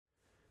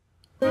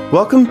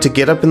Welcome to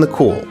Get Up in the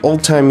Cool,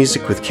 old-time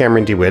music with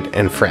Cameron DeWitt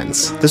and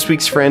friends. This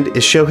week's friend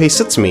is Shohei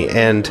Sutsumi,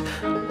 and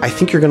I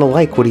think you're going to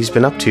like what he's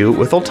been up to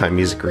with old-time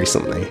music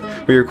recently.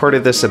 We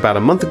recorded this about a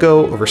month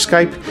ago over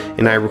Skype,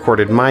 and I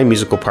recorded my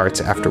musical parts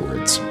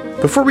afterwards.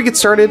 Before we get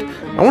started,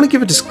 I want to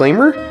give a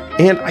disclaimer,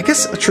 and I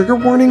guess a trigger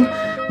warning.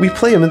 We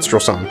play a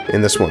minstrel song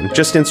in this one,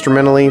 just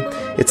instrumentally.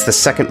 It's the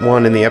second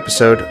one in the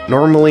episode.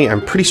 Normally,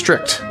 I'm pretty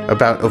strict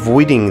about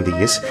avoiding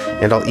these,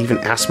 and I'll even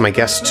ask my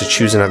guests to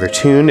choose another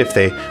tune if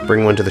they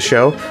bring one to the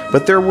show,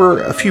 but there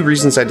were a few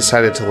reasons I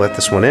decided to let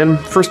this one in.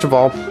 First of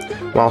all,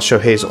 while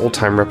Shohei's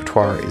old-time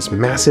repertoire is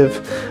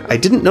massive, I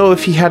didn't know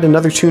if he had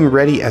another tune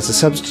ready as a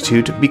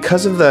substitute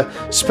because of the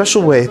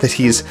special way that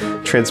he's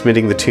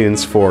transmitting the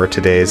tunes for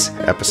today's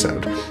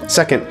episode.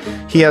 Second,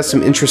 he has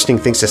some interesting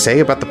things to say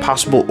about the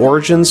possible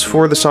origins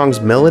for the song's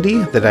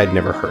melody that I'd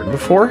never heard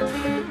before.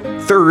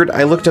 Third,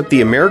 I looked up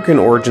the American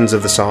origins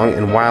of the song,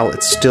 and while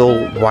it's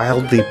still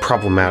wildly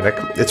problematic,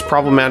 it's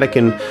problematic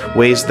in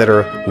ways that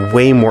are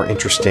way more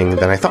interesting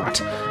than I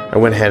thought. I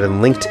went ahead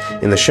and linked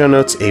in the show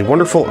notes a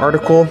wonderful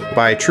article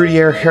by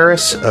Trudier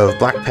Harris of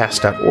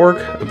blackpast.org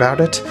about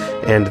it,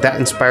 and that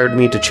inspired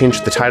me to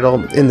change the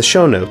title in the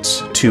show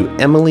notes to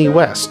Emily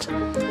West.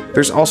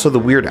 There's also the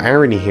weird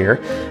irony here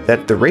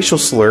that the racial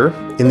slur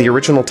in the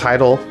original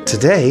title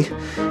today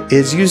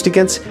is used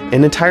against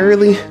an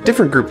entirely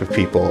different group of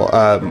people,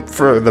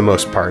 for the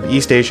most part,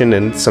 East Asian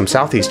and some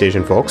Southeast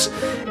Asian folks,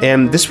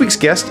 and this week's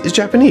guest is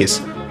Japanese.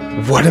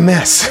 What a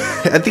mess.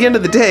 At the end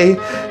of the day,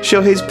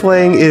 Shohei's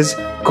playing is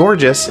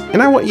gorgeous,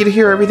 and I want you to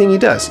hear everything he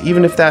does,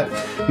 even if that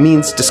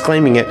means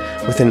disclaiming it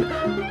with an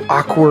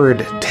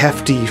awkward,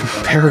 hefty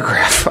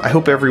paragraph. I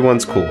hope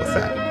everyone's cool with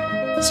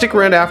that. Stick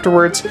around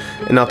afterwards,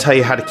 and I'll tell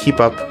you how to keep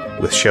up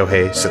with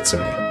Shohei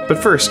Sutsumi.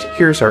 But first,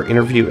 here's our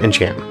interview and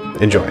jam.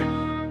 Enjoy.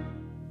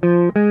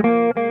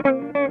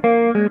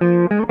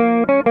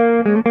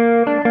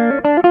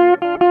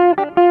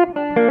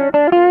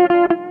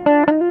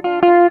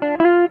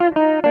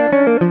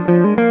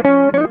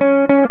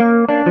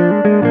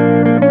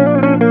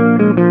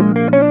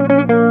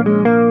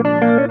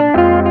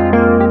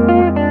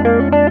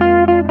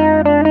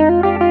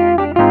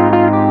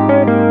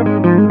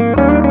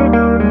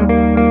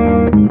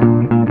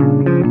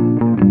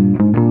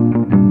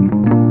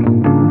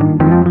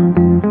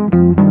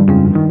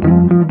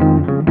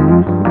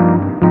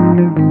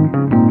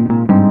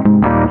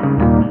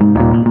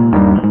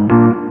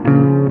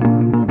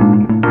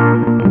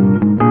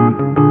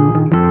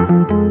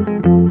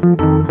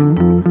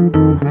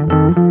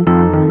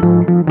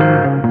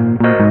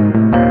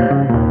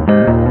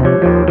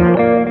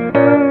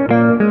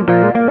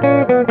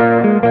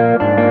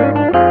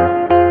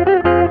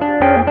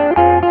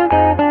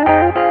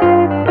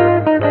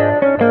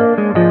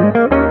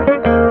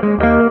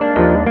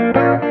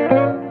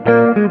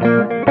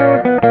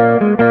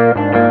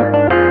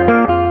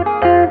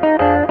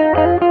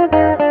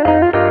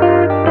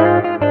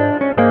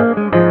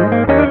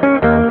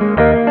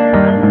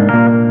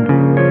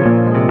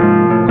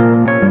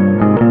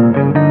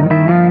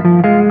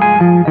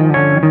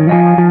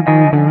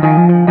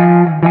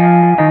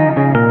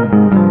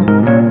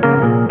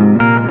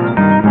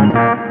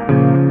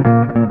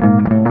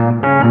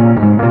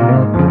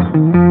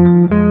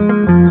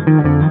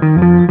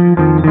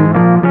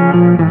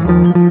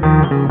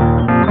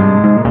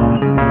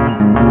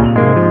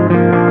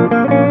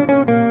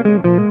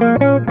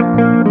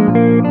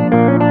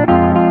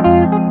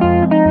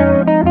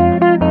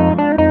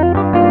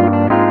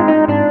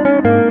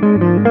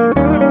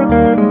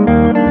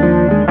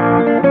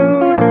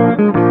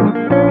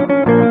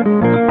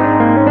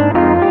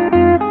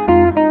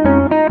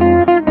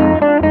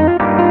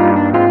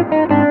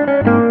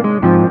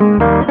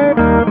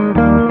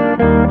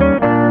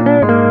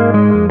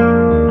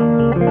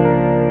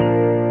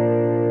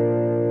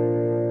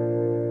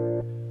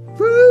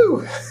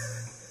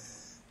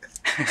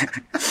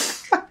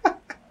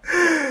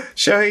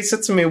 Shohei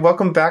Sutsumi,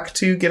 welcome back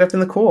to Get Up in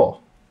the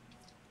Cool.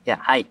 Yeah,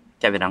 hi,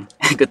 Kevin.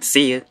 Good to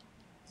see you.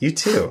 You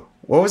too.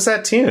 What was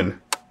that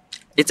tune?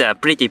 It's a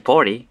Pretty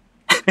Polly.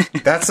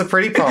 That's a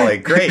Pretty Polly.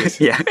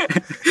 Great. Yeah.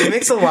 It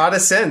makes a lot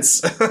of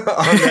sense on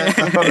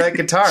that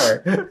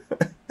guitar.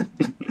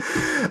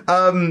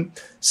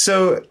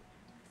 So,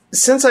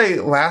 since I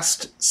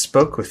last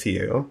spoke with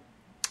you,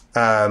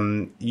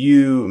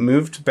 you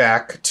moved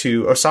back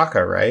to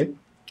Osaka, right?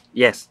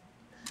 Yes.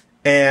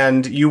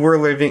 And you were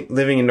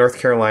living in North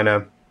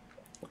Carolina,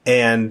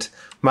 and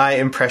my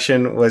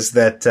impression was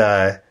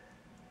that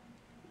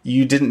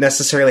you didn't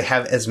necessarily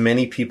have as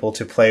many people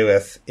to play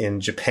with in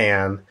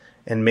Japan,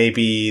 and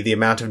maybe the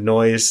amount of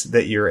noise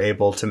that you're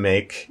able to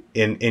make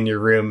in your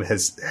room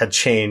had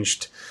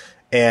changed.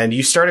 And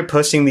you started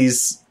posting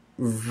these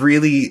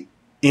really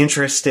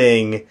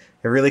interesting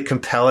and really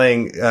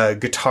compelling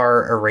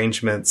guitar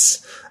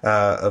arrangements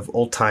of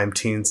old-time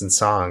tunes and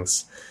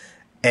songs.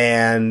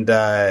 And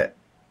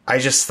I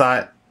just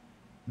thought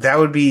that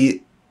would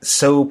be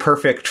so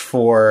perfect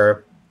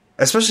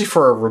especially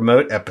for a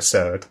remote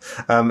episode,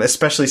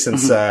 especially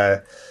since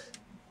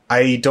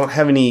I don't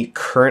have any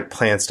current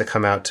plans to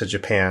come out to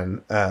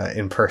Japan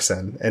in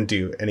person and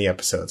do any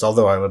episodes,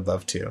 although I would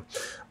love to.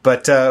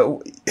 But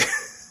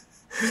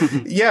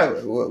yeah,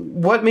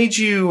 what made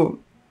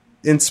you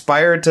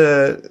inspired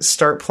to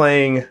start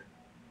playing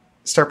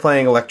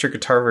electric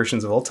guitar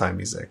versions of old time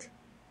music?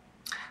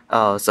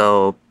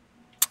 So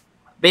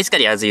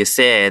basically, as you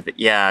said,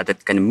 yeah,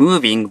 that kind of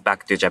moving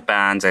back to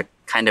Japan, that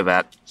kind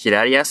of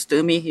hilarious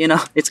to me, you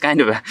know. It's kind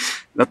of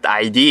not the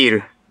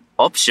ideal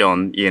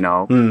option, you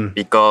know,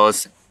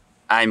 because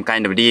I'm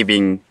kind of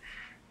living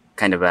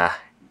kind of a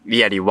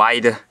really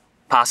wide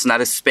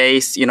personal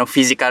space, you know,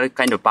 physical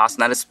kind of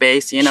personal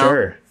space, you know.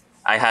 Sure.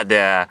 I had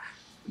I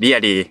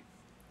lived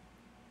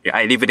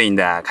in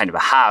the kind of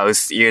a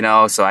house, you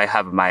know, so I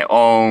have my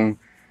own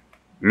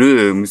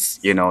rooms,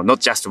 you know, not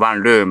just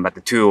one room,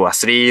 but 2 or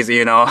 3,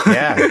 you know.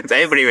 Yeah. So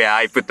everywhere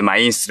I put my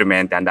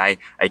instrument and I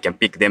can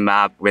pick them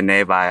up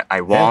whenever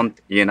I want,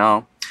 you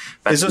know.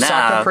 But is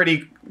Osaka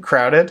pretty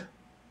crowded?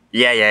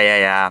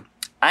 Yeah.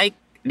 I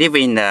live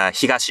in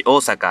Higashi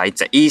Osaka.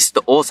 It's East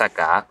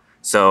Osaka.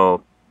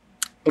 So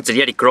it's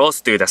really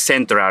close to the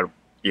central,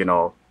 you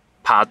know,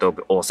 part of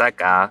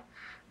Osaka.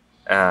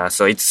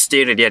 So it's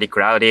still really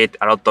crowded,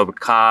 a lot of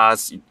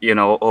cars, you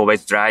know,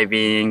 always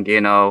driving, you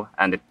know,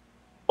 and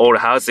all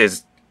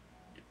houses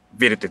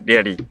built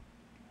really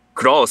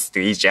close to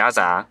each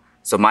other.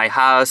 So my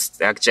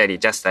house actually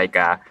just like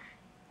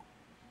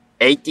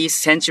 80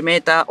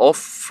 centimeter off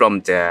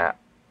from the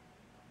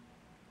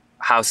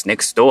house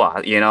next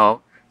door, you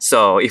know.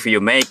 So if you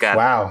make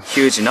a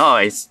huge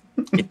noise,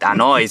 it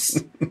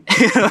annoys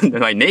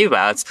my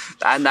neighbors.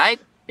 And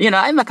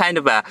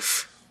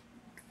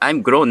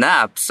I'm grown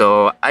up,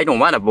 so I don't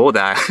want to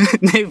bother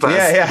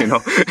neighbors, you know,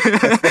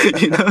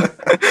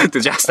 to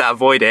just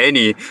avoid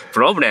any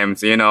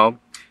problems, you know.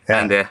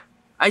 Yeah. And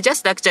I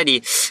just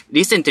actually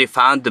recently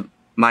found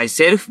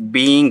myself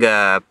being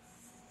a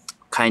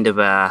kind of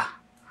a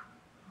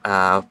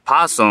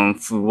person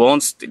who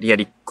wants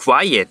really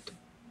quiet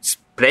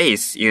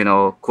place, you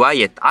know,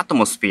 quiet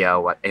atmosphere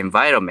or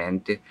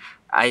environment.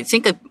 I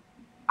think,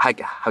 how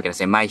can I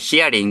say, my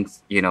hearing,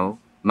 you know,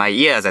 my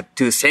ears are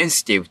too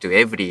sensitive to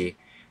every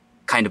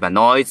kind of a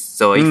noise.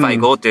 So if I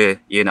go to,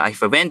 you know,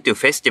 if I went to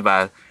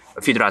festival,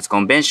 Fiddler's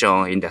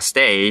Convention in the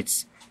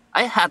States,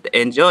 I had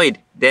enjoyed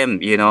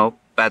them, you know,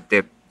 but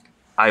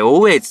I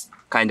always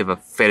kind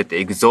of felt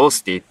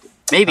exhausted,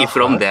 maybe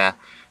from the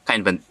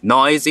kind of a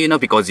noise, you know,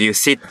 because you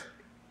sit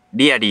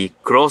really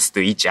close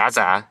to each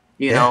other,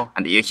 you know,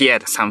 and you hear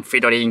some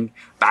fiddling,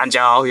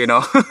 banjo, you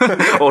know,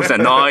 or the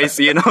noise,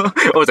 you know,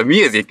 or the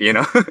music, you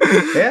know.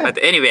 But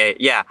anyway,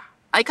 yeah,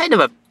 I've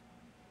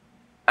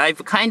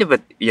kind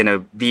of, you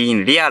know,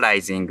 been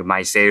realizing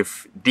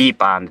myself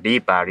deeper and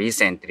deeper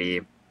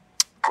recently.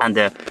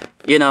 And,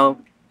 you know,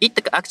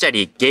 it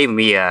actually gave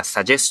me a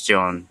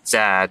suggestion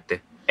that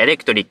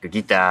electric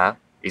guitar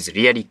is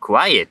really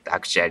quiet,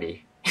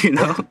 actually. You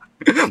know,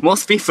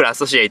 most people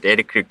associate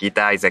electric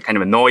guitar as a kind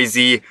of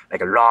noisy,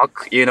 like a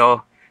rock, you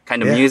know,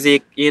 kind of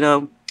music, you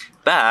know.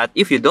 But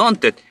if you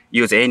don't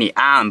use any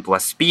amp or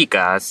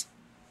speakers,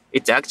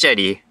 it's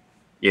actually,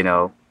 you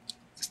know,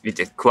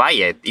 it's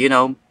quiet, you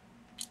know.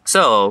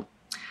 So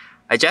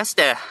I just,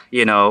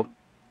 you know,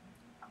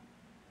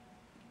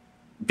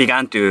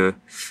 began to,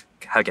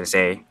 how can I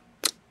say,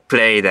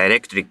 play the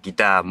electric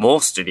guitar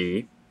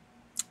mostly,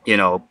 you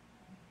know,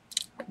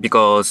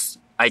 because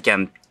I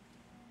can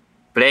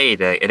play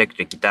the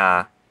electric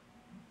guitar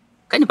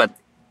kind of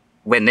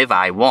whenever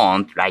I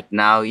want right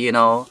now, you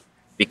know,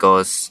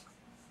 because,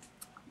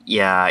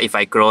 yeah, if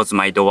I close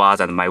my doors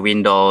and my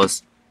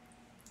windows,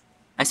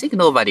 I think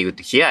nobody would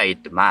hear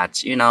it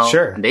much, you know.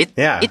 Sure. And it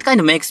kind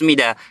of makes me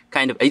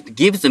it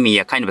gives me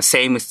a kind of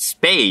same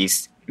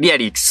space,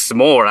 really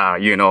smaller,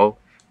 you know,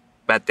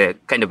 but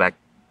kind of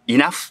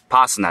enough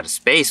personal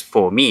space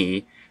for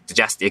me to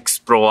just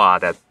explore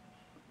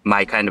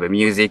my kind of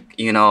music,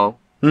 you know.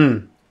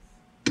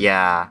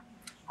 Yeah.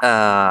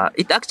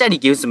 It actually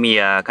gives me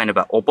a kind of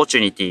an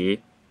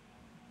opportunity,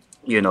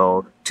 you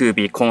know, to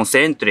be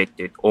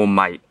concentrated on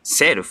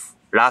myself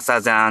rather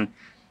than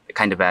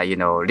kind of, you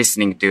know,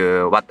 listening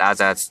to what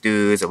others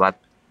do, what,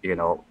 you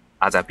know,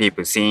 other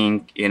people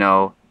think, you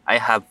know. I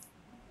have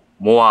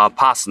more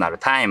personal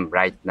time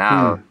right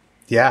now.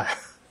 Yeah.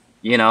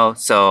 You know,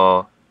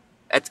 so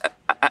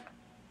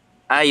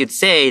I would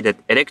say that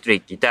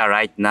electric guitar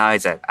right now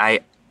is an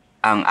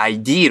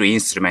ideal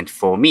instrument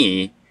for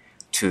me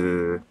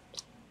to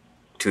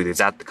do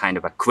that kind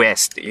of a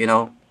quest, you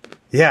know?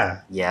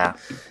 Yeah. Yeah.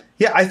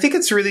 Yeah, I think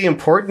it's really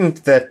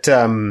important that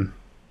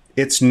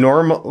it's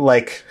normal,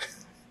 like,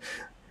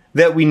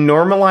 that we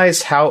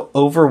normalize how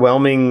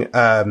overwhelming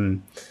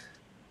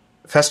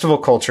festival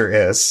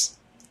culture is,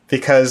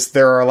 because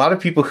there are a lot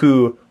of people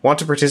who want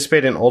to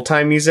participate in old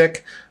time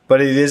music,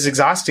 but it is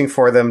exhausting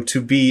for them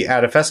to be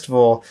at a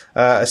festival,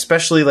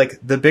 especially like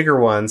the bigger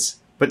ones.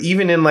 But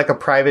even in like a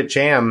private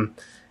jam,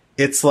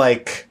 it's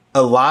like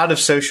a lot of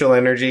social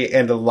energy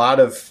and a lot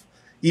of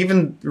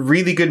even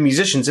really good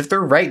musicians. If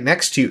they're right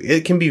next to you,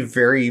 it can be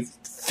very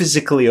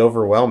physically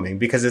overwhelming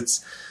because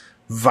it's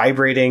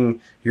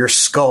vibrating your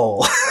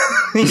skull,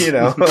 you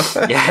know?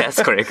 Yeah,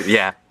 that's correct.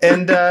 Yeah.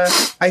 And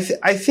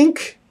I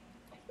think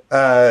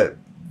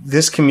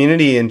this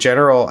community in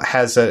general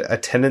has a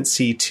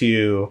tendency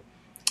to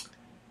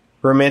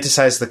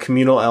romanticize the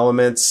communal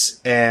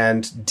elements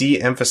and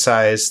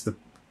de-emphasize the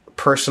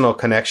personal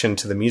connection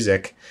to the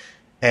music.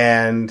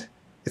 And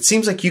it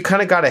seems like you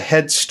kind of got a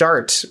head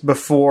start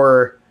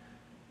before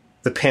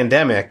the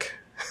pandemic.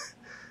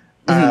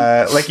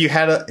 Like you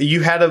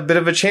had a bit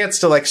of a chance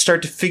to like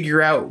start to figure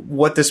out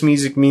what this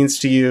music means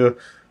to you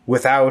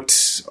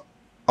without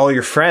all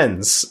your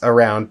friends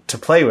around to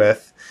play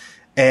with.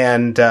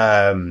 And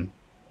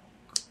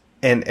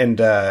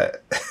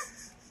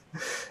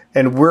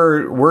and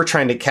we're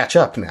trying to catch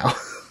up now,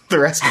 the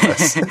rest of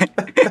us.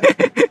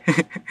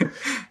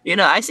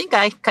 I think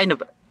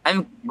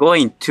I'm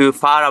going too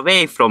far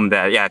away from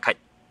the,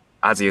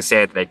 as you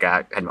said, like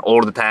a kind of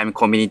all the time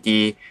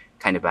community,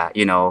 kind of a,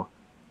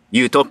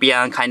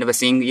 utopian kind of a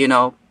thing,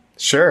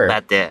 Sure.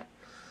 But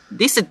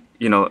this,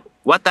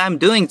 what I'm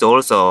doing is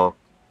also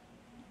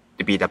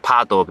to be the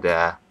part of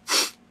the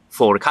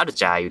folk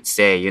culture, I would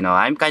say.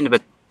 I'm kind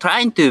of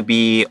trying to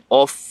be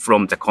off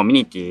from the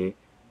community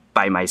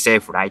by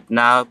myself right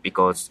now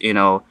because, if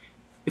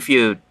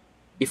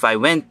I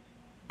went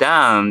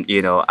down,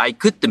 I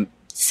could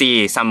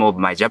see some of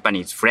my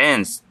Japanese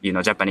friends,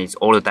 Japanese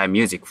all the time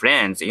music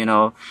friends,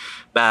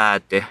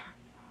 but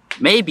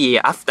maybe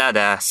after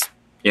the,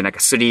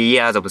 like 3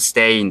 years of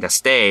stay in the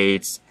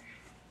States,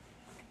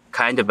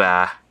 kind of,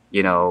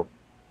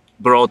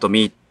 brought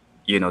me,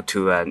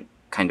 to a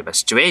kind of a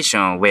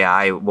situation where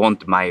I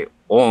want my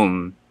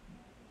own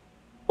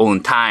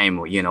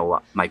time,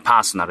 my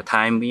personal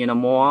time,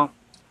 more.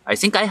 I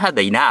think I had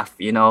enough,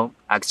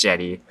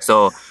 actually.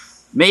 So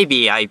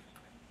maybe I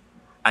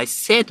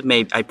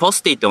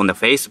posted on the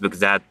Facebook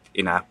that,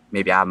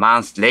 maybe a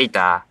month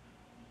later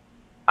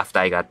after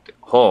I got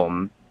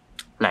home,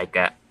 like,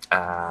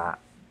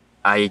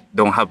 I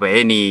don't have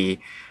any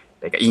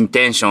like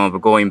intention of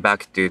going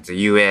back to the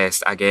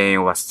US again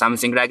or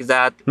something like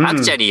that.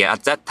 Actually,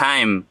 at that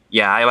time,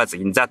 I was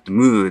in that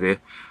mood.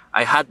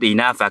 I had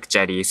enough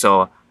actually.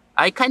 So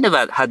I kind of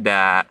had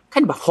a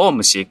kind of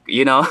homesick,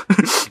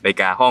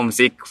 like a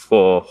homesick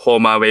for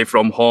home away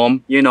from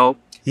home,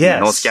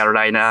 Yes. North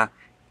Carolina,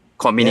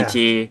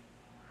 community,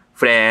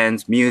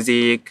 friends,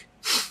 music.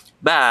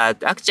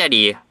 But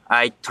actually,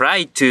 I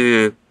tried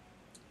to,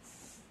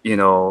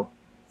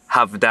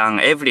 have done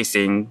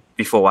everything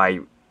before I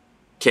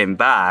came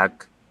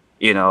back,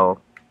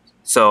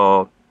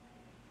 So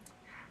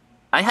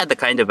I had a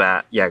kind of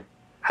a,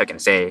 how can I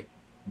say,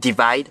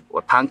 divide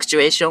or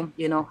punctuation,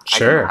 Sure. I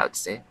don't know how to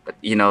say, but,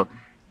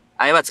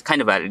 I was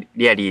kind of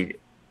really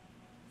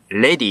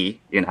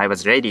ready, I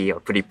was ready or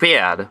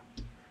prepared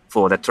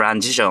for the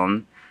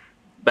transition.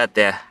 But,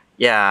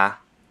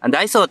 and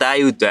I thought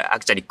I would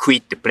actually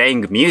quit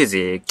playing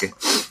music.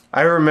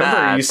 I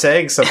remember you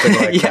saying something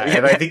like that,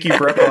 and I think you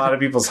broke a lot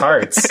of people's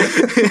hearts.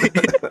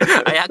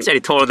 I actually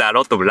told a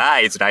lot of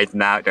lies right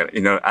now,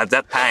 at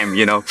that time,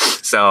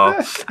 So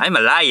I'm a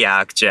liar,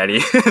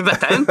 actually.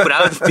 But I'm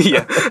proud to be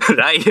a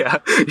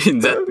liar in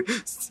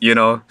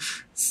that,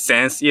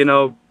 sense,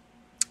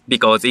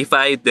 because if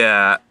I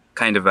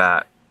kind of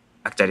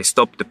actually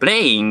stopped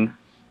playing,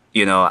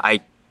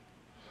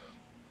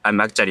 I'm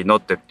actually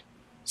not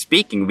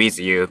speaking with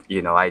you,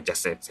 I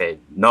just say,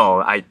 no,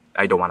 I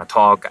don't want to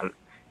talk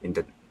in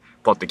the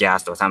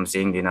podcast or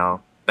something,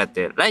 But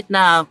right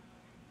now,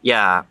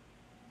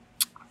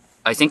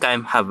 I think I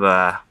have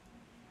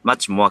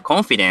much more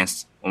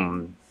confidence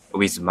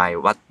with my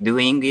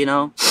doing,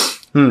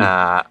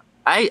 I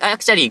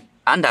actually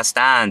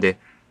understand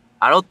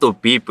a lot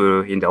of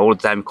people in the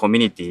old time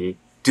community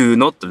do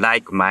not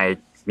like my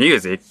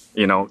music,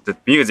 the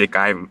music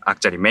I'm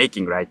actually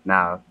making right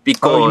now.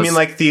 Because you mean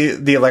like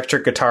the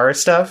electric guitar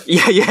stuff?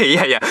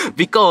 Yeah.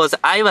 Because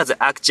I was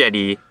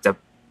actually the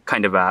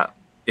kind of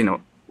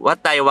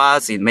what I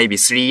was in maybe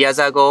 3 years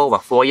ago or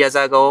 4 years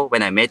ago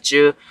when I met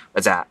you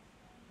was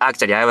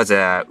actually I was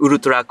a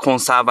ultra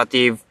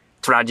conservative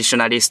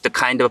traditionalist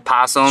kind of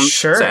person.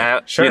 Sure.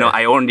 So, sure.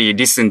 I only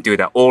listen to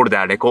the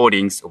older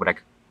recordings of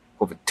like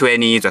of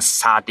 20s or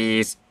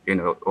 30s,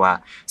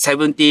 or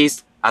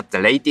 70s at the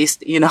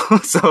latest,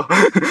 So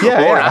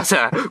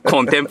other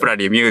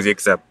contemporary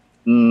music,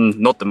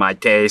 not my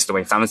taste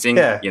or something.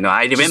 Yeah.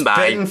 I remember. Just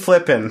bent and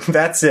flipping.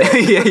 That's it.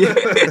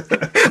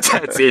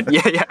 That's it.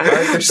 Yeah.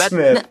 Arthur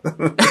Smith.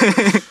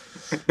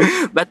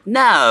 But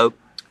now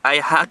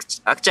I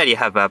actually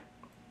have a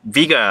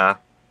bigger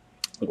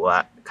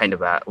or kind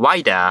of a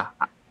wider,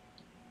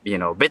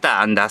 better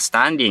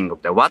understanding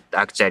of what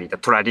actually the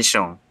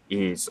tradition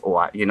is,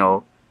 or,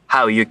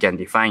 how you can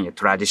define a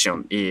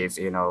tradition is,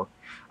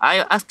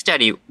 I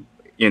actually,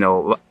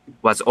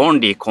 was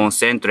only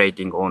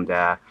concentrating on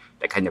the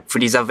kind of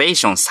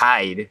preservation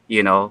side,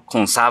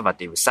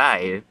 conservative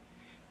side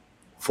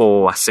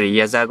for 3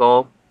 years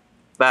ago.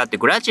 But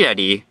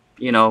gradually,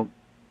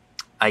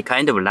 I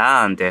kind of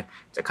learned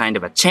the kind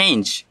of a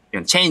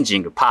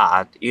changing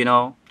part,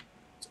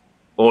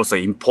 also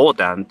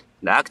important.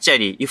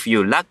 Actually, if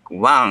you lack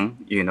one,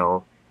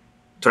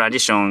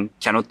 tradition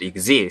cannot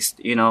exist,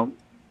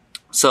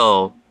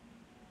 So,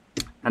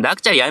 and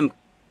actually I'm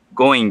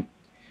going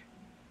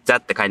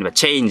that the kind of a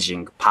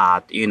changing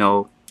part,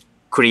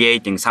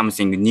 creating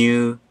something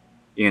new,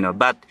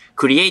 but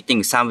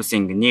creating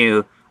something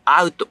new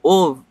out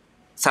of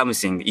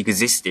something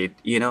existed,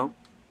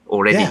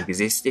 already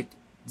existed.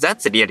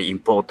 That's really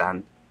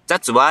important.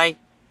 That's why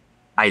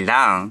I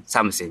learn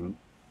something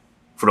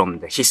from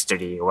the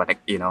history or,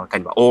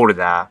 kind of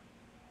older,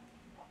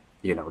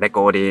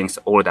 recordings,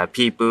 older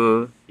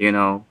people,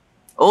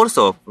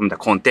 also from the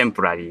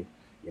contemporary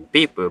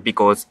people,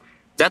 because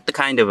that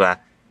kind of a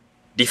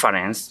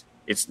difference,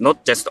 it's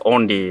not just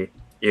only,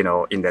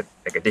 in the,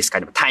 this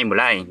kind of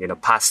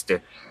timeline, past,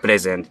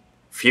 present,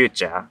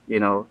 future,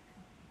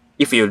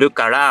 If you look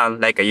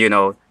around,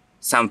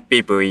 some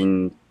people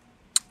in,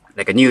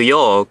 New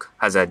York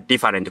has a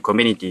different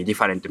community,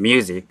 different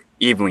music,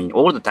 even in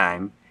all the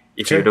time.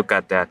 If you look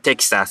at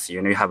Texas,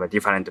 you have a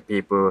different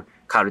people,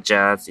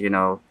 cultures,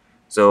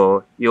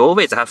 So you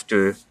always have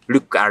to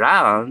look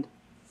around,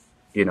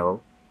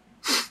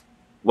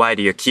 while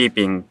you're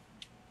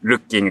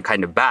looking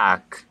kind of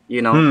back,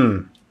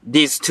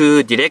 These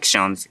two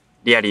directions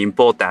really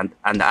important.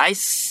 And I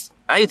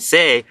would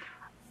say,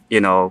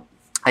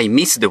 I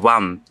missed the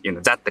one,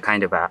 that the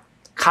kind of a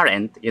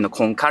current,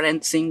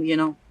 concurrent thing,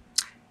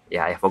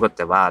 Yeah, I forgot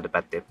the word,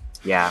 but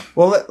yeah.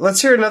 Well,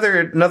 let's hear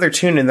another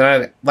tune, and then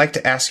I'd like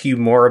to ask you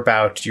more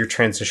about your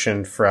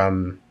transition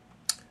from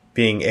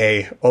being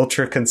a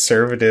ultra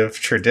conservative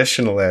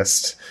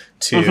traditionalist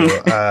to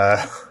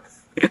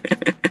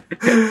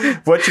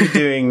what you're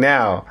doing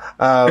now,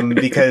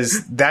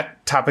 because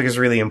that topic is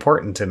really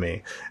important to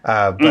me.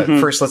 But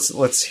first,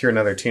 let's hear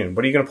another tune.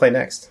 What are you going to play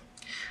next?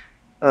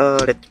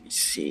 Let me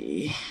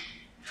see.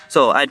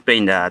 So I'd play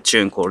the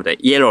tune called "The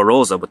Yellow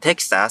Rose of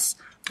Texas,"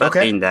 but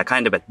in the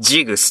kind of a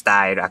jig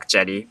style,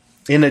 actually.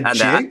 In a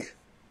jig?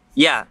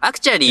 Yeah,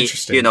 actually,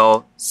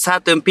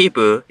 certain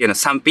people,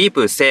 some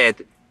people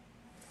said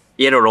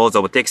Yellow Rose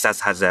of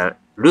Texas has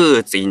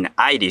roots in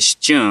Irish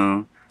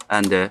tune,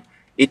 and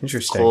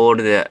it's called,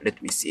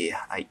 let me see,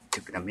 I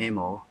took the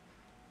memo,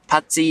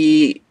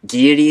 Patsy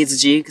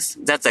Geary's Jigs.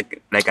 That's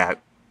like a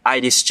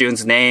Irish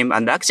tune's name,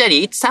 and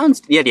actually it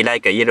sounds really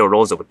like a Yellow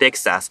Rose of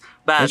Texas,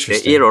 but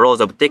the Yellow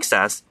Rose of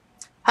Texas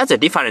has a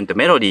different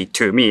melody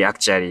to me,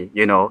 actually,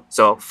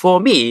 So for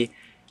me,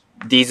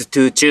 these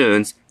two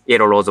tunes,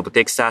 Yellow Rose of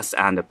Texas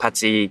and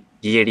Patsy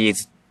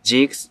Geary's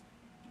Jigs,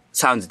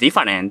 sounds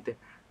different,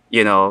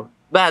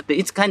 but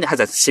it kind of has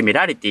a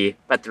similarity.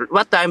 But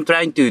what I'm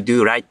trying to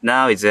do right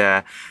now is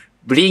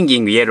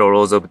bringing Yellow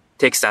Rose of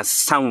Texas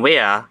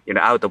somewhere,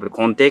 out of the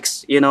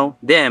context,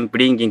 then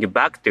bringing it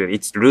back to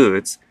its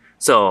roots.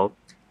 So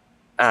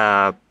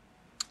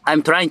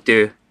I'm trying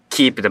to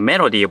keep the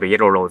melody of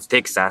Yellow Rose,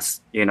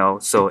 Texas,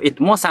 so it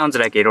more sounds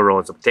like Yellow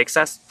Rose of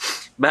Texas,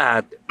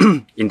 but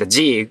in the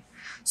jig.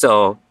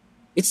 So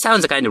it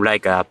sounds kind of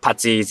like a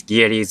Patsy's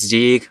Geary's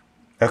jig.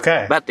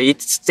 Okay. But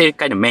it still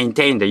kind of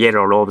maintain the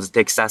Yellow Rose,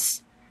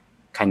 Texas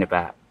kind of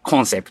a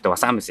concept or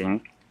something.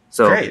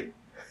 So great.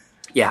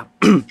 Yeah.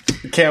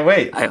 Can't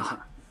wait.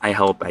 I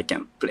hope I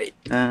can play.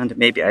 And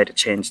maybe I'll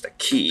change the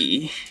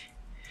key.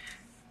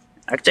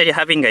 Actually,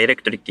 having an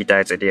electric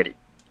guitar is really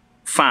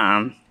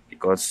fun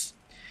because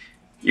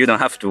you don't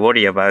have to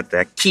worry about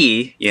the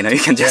key. You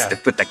can just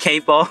put the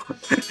cable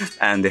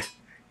and,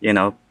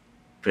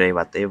 play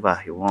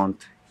whatever you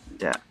want.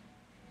 Yeah.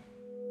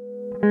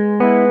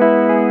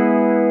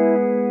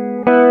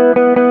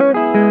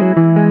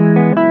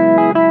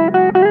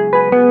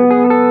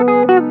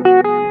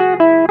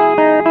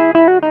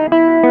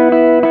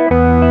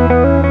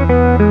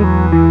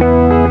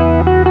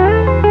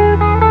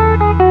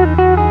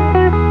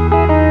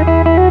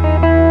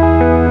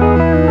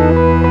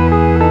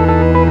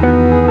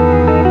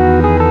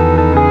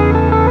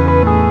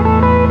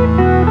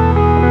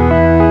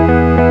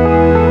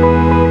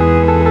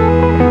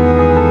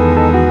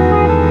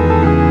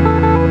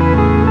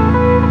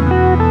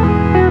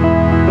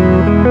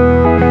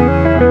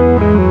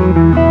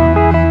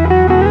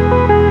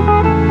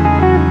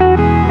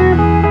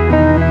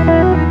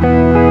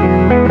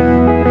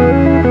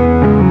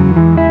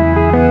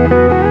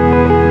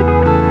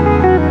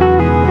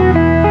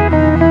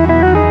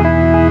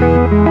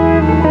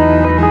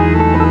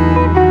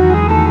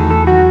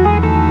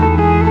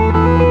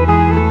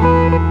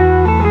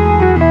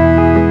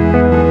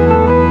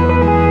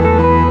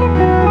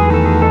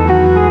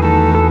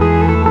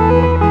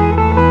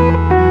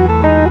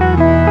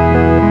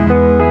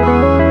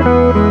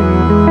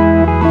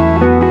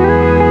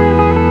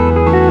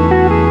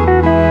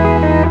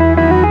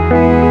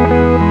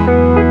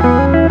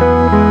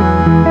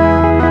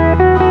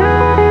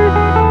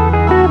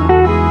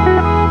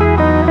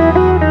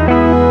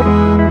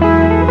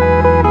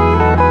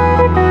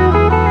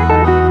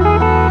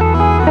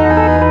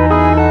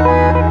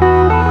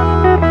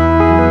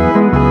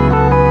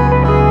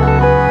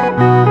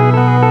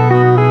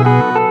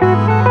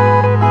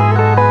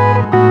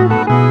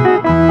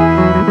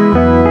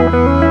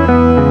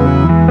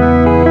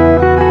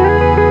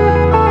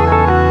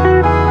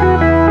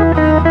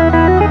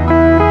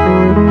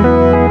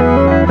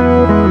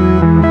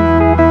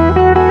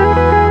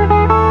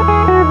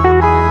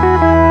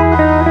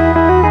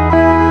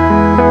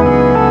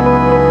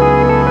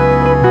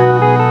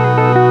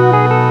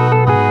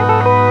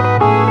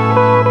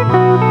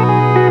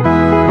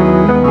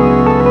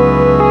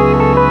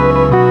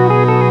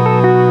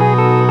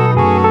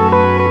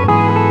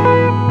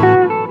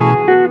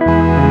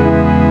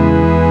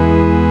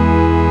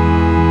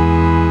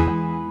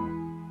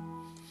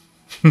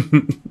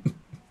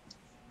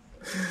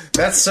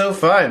 That's so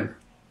fun.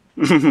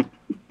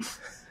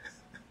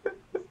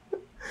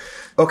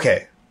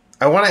 Okay.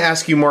 I want to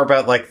ask you more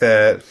about like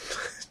the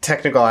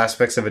technical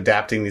aspects of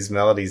adapting these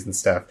melodies and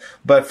stuff.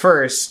 But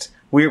first,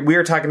 we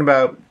were talking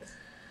about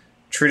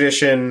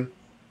tradition,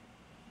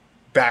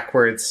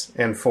 backwards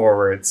and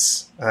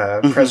forwards,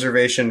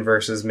 preservation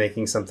versus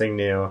making something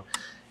new.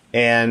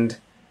 And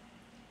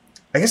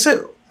I guess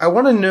I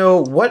want to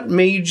know what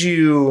made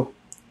you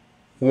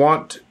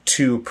want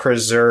to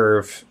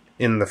preserve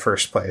in the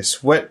first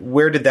place.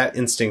 Where did that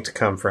instinct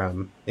come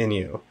from in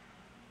you?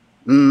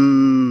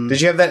 Did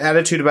you have that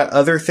attitude about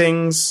other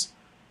things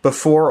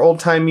before old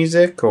time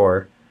music,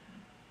 or?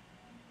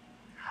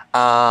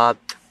 I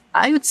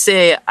would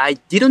say I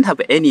didn't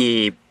have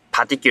any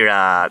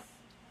particular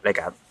like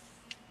a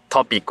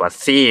topic or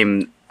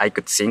theme I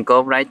could think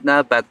of right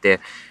now, but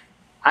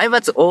I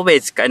was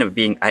always kind of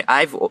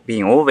I've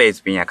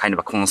always been a kind of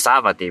a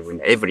conservative in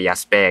every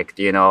aspect.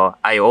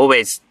 I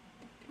always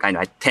kind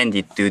of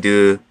tended to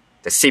do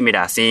the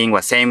similar thing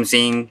or same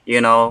thing,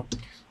 all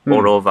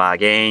over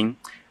again.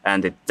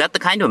 And that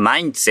kind of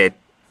mindset,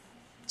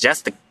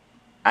 just,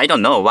 I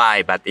don't know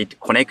why, but it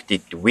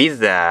connected with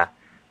the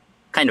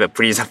kind of a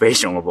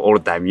preservation of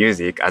old time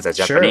music as a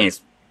Japanese.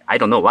 Sure. I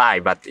don't know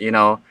why, but,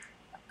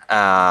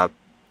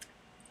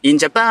 in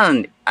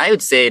Japan, I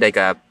would say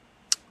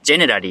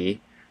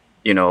generally,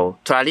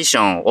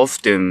 tradition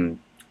often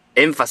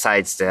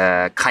emphasize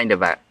the kind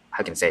of a,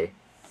 how can I say,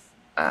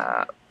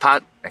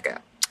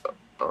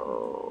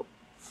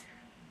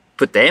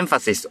 put the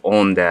emphasis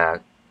on the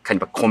kind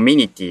of a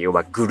community or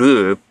a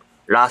group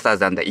rather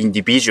than the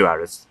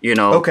individuals,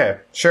 Okay,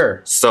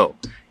 sure. So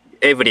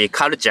every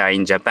culture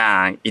in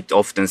Japan, it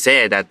often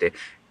say that the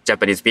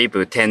Japanese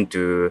people tend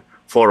to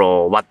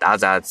follow what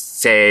others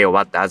say or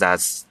what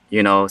others,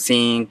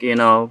 think,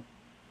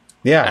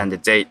 Yeah. And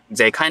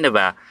they kind of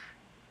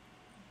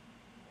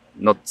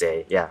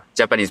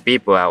Japanese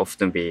people are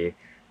often be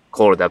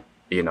called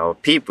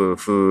people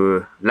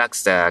who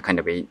lacks the kind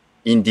of a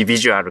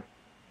individual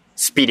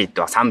spirit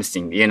or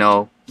something,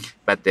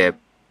 But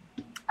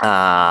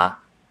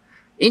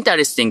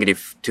interestingly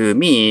to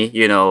me,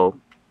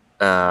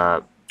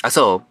 I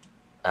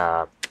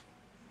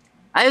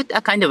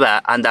kind of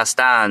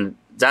understand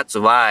that's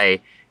why,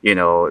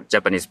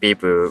 Japanese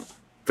people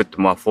put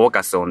more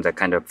focus on the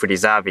kind of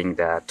preserving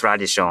the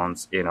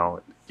traditions,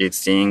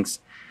 these things.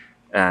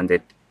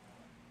 And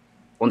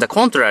on the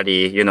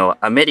contrary,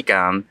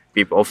 American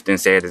people often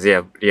say that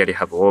they really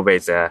have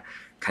always a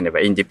kind of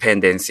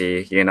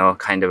independency,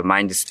 kind of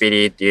mind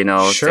spirit,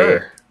 Sure.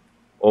 They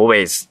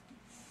always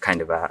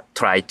kind of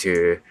try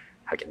to,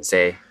 how can I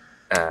say,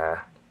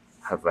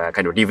 have a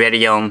kind of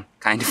rebellion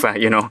kind of,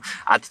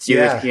 attitude,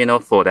 Yeah.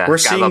 for the We're government.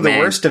 seeing the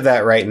worst of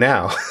that right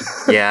now.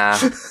 Yeah.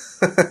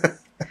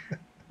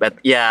 But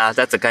yeah,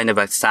 that's a kind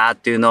of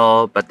sad to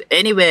know. But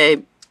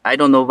anyway, I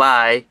don't know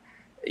why,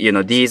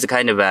 these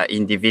kind of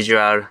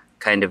individual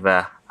kind of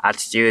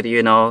attitude,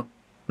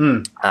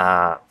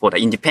 for the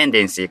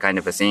independency kind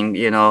of a thing,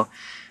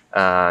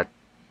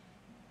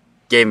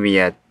 gave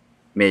me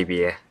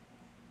maybe a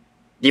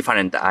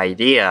different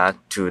idea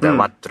to the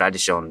what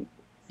tradition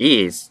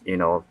is,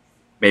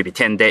 maybe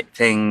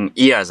 10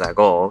 years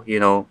ago,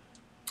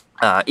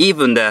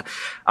 even a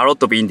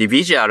lot of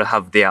individuals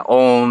have their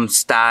own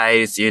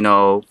styles,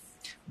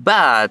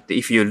 but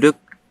if you look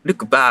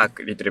back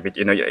a little bit,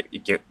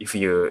 if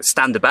you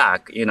stand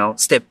back,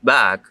 step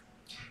back,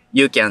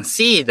 you can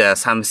see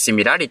some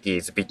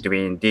similarities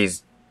between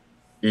these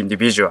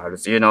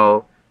individuals,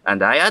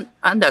 and I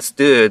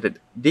understood that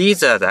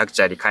these are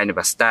actually kind of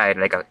a style,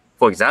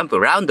 for example,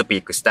 round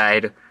peak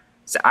style.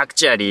 So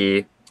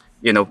actually,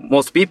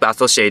 most people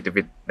associate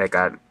with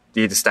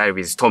this style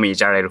with Tommy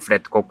Jarrell,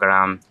 Fred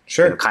Cochran,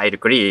 Sure. Kyle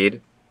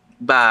Creed.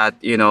 But,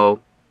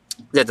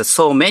 there's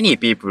so many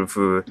people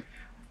who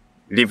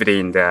lived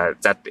in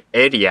that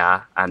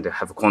area and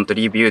have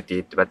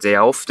contributed, but they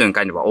are often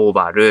kind of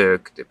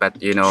overlooked.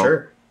 But,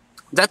 Sure.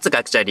 that's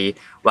actually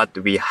what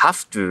we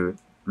have to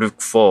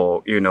look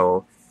for,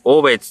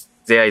 always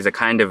there is a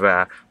kind of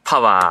a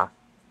power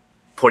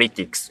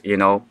politics,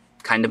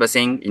 kind of a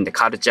thing in the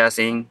culture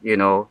thing,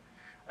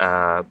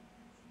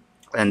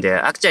 and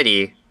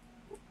actually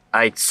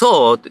I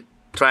thought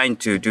trying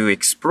to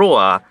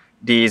explore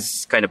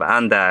these kind of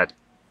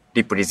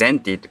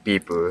underrepresented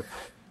people.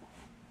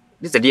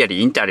 This is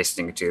really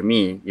interesting to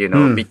me,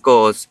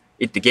 because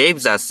it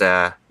gives us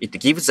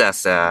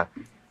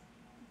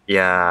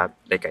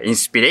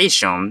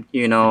inspiration,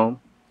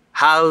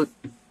 how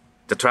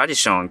the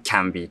tradition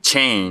can be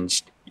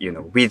changed,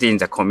 within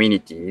the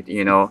community,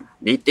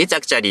 it's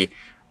actually,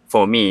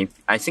 for me,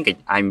 I think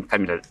I'm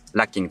kind of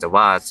lacking the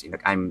words,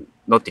 I'm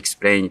not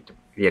explaining it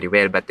really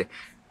well, but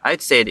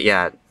I'd say,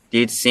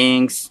 these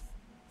things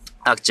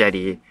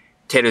actually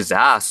tells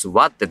us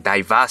what the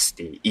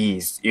diversity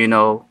is,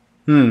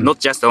 not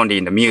just only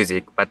in the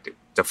music, but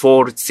the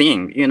whole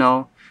thing,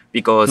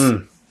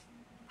 because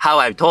how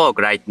I talk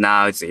right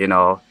now is,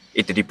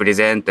 it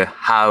represents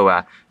how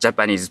a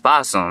Japanese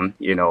person,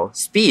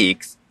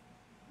 speaks.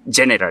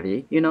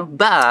 generally,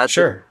 but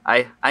Sure.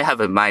 I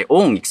have my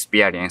own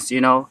experience,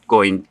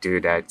 going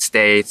to the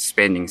States,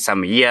 spending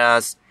some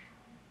years,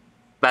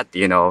 but,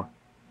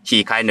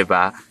 he kind of,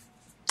 how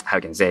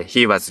can I say,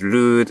 he was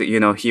rude,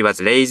 he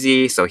was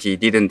lazy, so he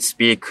didn't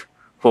speak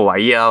for a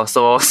year or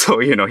so. So,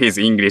 his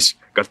English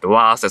got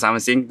worse or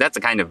something. That's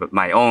kind of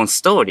my own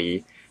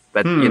story.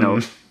 But,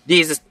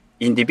 these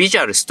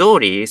individual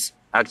stories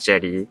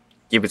actually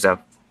gives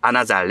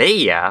another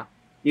layer,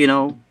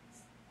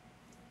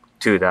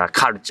 to the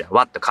culture,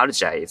 what the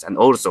culture is, and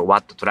also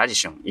what the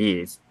tradition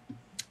is.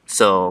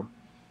 So,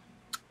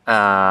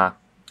 I'm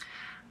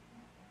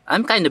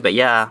kind of,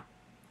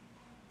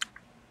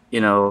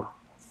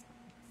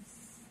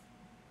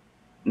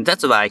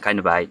 that's why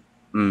I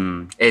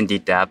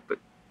ended up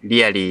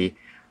really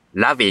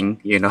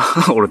loving,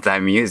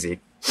 old-time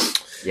music.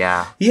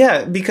 Yeah.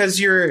 Yeah, because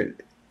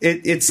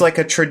it's like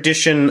a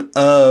tradition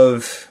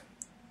of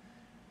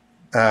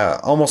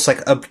almost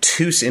like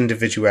obtuse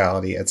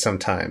individuality at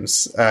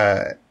sometimes,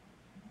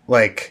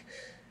 like,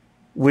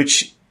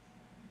 which,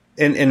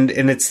 and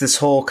it's this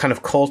whole kind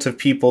of cult of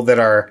people that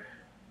are,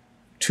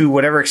 to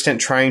whatever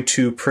extent, trying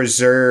to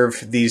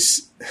preserve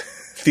these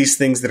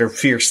things that are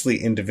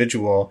fiercely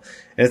individual.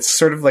 And it's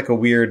sort of like a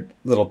weird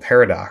little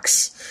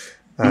paradox,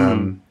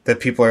 that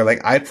people are like,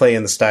 I play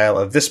in the style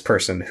of this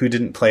person who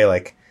didn't play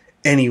like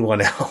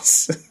anyone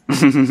else.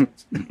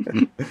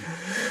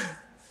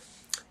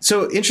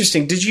 So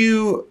interesting.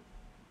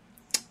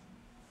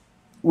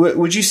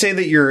 Would you say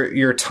that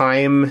your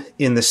time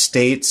in the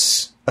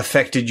States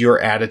affected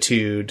your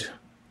attitude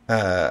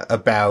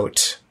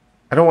about,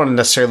 I don't want to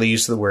necessarily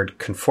use the word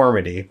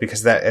conformity,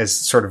 because that is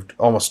sort of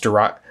almost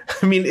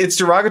it's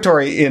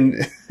derogatory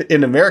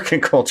in American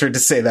culture to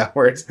say that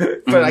word,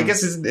 but I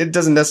guess it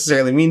doesn't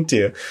necessarily need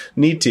to.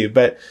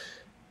 But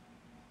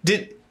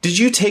did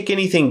you take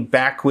anything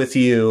back with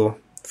you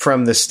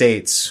from the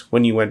States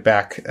when you went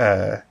back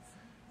to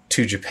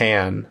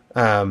Japan,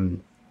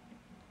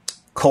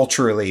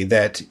 culturally,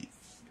 that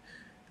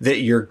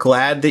you're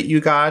glad that you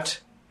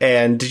got?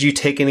 And did you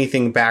take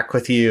anything back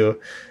with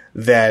you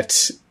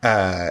that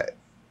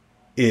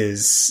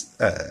is,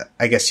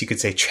 I guess you could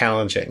say,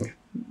 challenging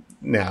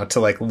now to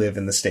like live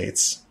in the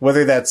States,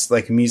 whether that's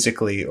like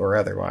musically or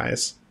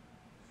otherwise?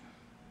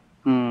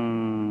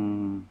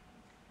 Does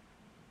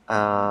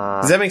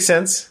Does that make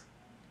sense?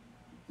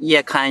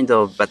 Yeah, kind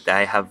of, but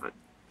I have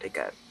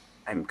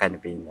I'm kind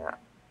of in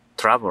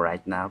trouble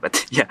right now,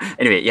 but yeah,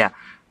 anyway, yeah,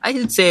 I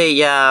would say,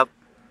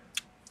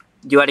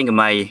 during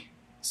my,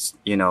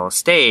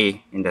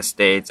 stay in the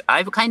States,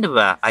 I've kind of,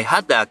 I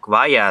had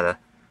acquired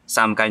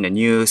some kind of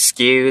new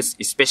skills,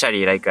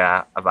 especially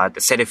about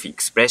the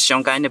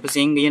self-expression kind of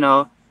thing,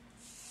 you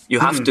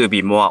have to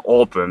be more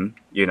open,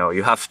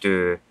 you have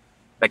to,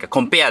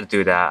 compared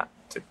to the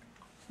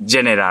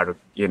general,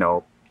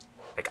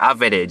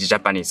 average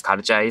Japanese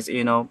culture is,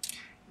 in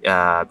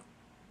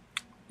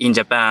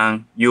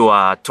Japan, you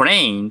are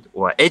trained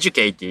or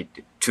educated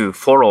to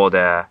follow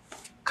the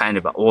kind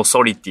of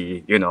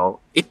authority,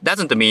 It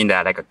doesn't mean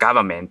that a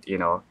government,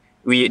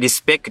 we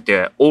respect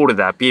the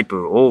older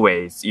people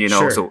always,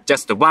 Sure. So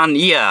just 1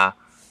 year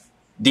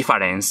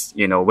difference,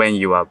 when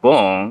you are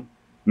born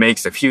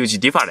makes a huge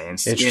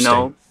difference,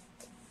 Interesting.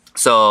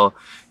 So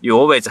you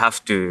always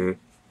have to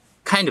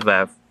kind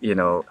of,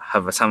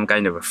 have some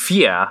kind of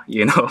fear,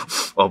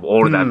 of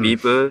older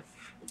people.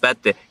 But,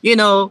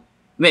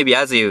 maybe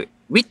as you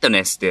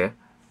witnessed, in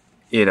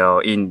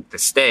the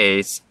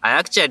States,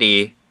 I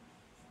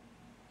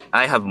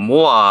have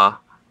more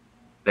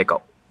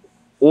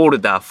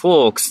older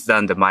folks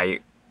than my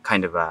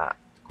kind of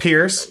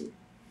Peers?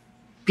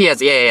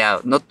 peers. Yeah,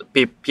 not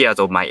peers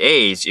of my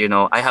age.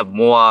 I have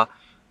more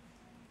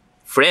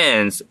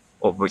friends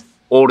of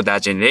older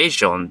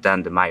generation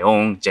than my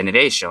own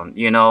generation.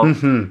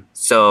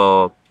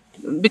 So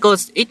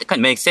because it can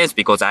make sense,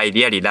 because I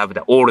really love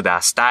the older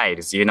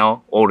styles.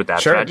 Older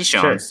Sure,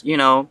 traditions.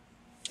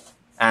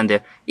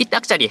 And it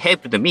actually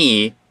helped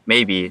me,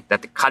 maybe,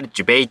 that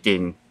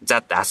cultivating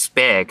that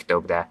aspect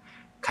of the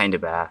kind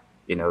of,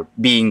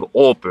 being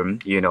open,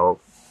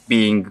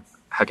 being,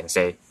 how can I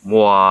say,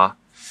 more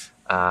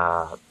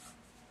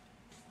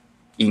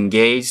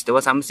engaged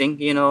or something,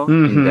 in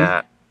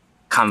the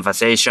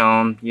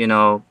conversation,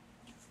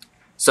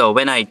 So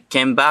when I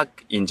came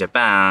back in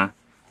Japan,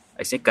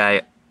 I think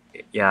I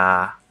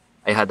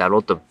had a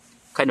lot of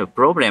kind of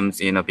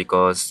problems,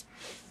 because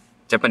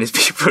Japanese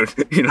people,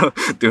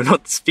 do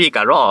not speak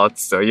a lot.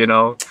 So,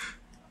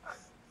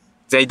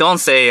 they don't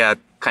say a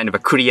kind of a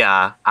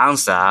clear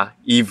answer,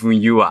 even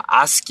you are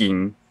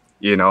asking,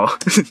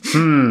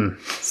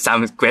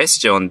 some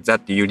question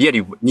that you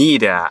really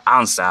need an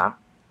answer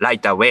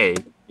right away.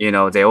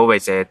 They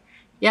always say,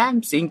 yeah,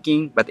 I'm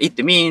thinking, but it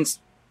means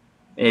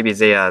maybe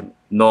they are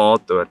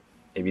not, or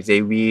maybe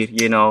they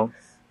will,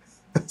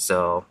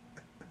 So.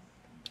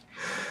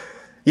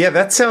 Yeah,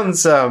 that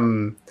sounds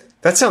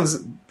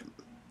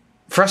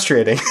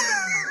frustrating.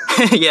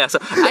 Yeah, so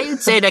I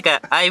would say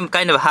I'm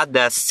kind of had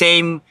the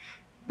same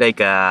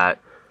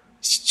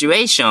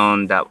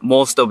situation that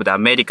most of the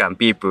American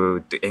people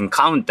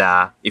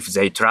encounter if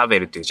they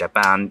travel to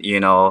Japan,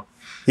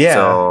 Yeah.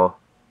 So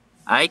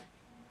I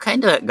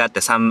kind of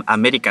got some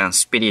American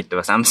spirit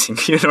or something,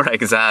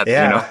 like that,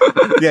 Yeah.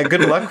 Yeah,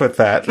 good luck with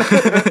that.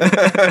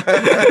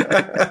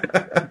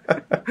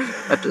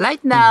 But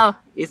right now,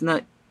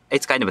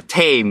 it's kind of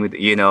tamed,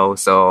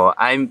 so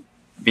I'm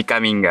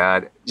becoming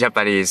a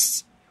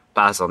Japanese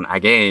person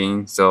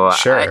again. So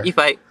Sure.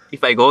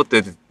 if I go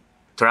to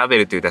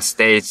travel to the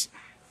States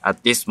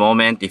at this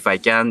moment, if I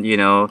can,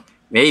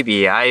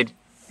 maybe it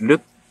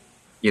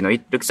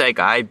looks like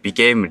I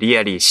became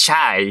really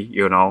shy,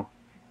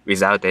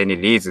 without any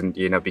reason,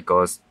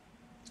 because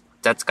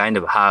that's kind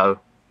of how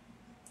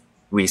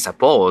we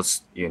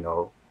suppose,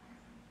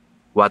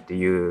 what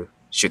you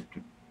should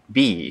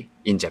be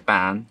in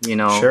Japan,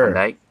 Sure.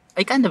 And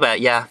I kind of,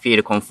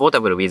 feel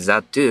comfortable with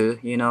that too,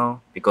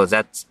 because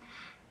that's,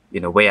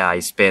 where I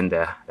spend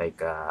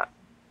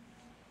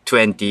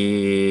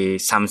 20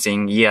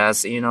 something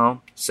years,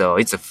 so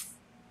it's a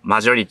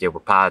majority of a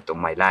part of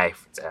my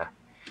life.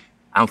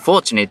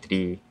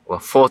 Unfortunately or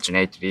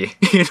fortunately,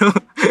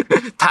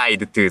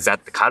 tied to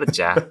that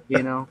culture,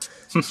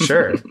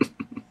 Sure.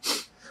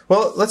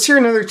 Well, let's hear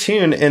another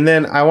tune, and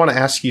then I want to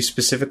ask you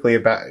specifically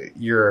about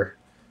your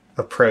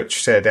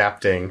approach to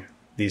adapting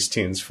these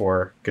tunes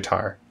for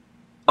guitar.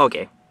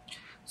 Okay.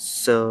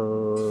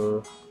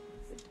 So,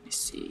 let me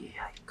see.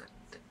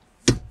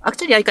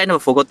 Actually, I kind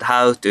of forgot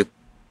how to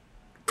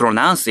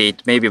pronounce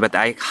it, maybe, but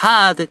I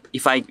heard,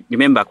 if I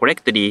remember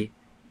correctly,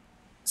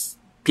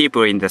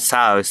 people in the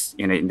south,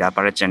 in the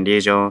Appalachian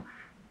region,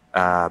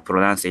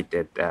 pronounce it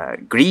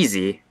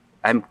greasy.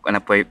 I'm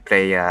gonna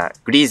play a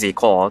greasy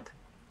chord.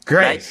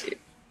 Great. Like,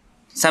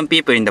 some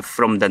people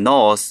from the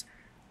north,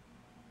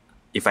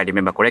 if I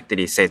remember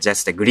correctly, say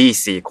just a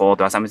greasy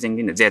chord or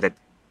something. There's a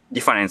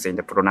difference in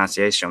the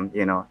pronunciation.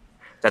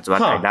 That's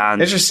what I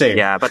learned. Interesting.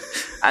 Yeah, but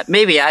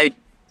maybe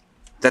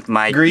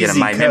my Greasy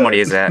my code.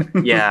 memory is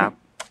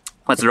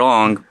was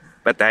wrong.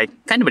 But I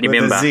kind of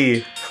remember. With a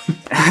Z.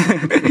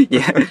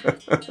 Yeah,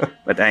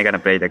 but I'm gonna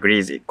play the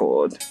greasy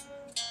chord.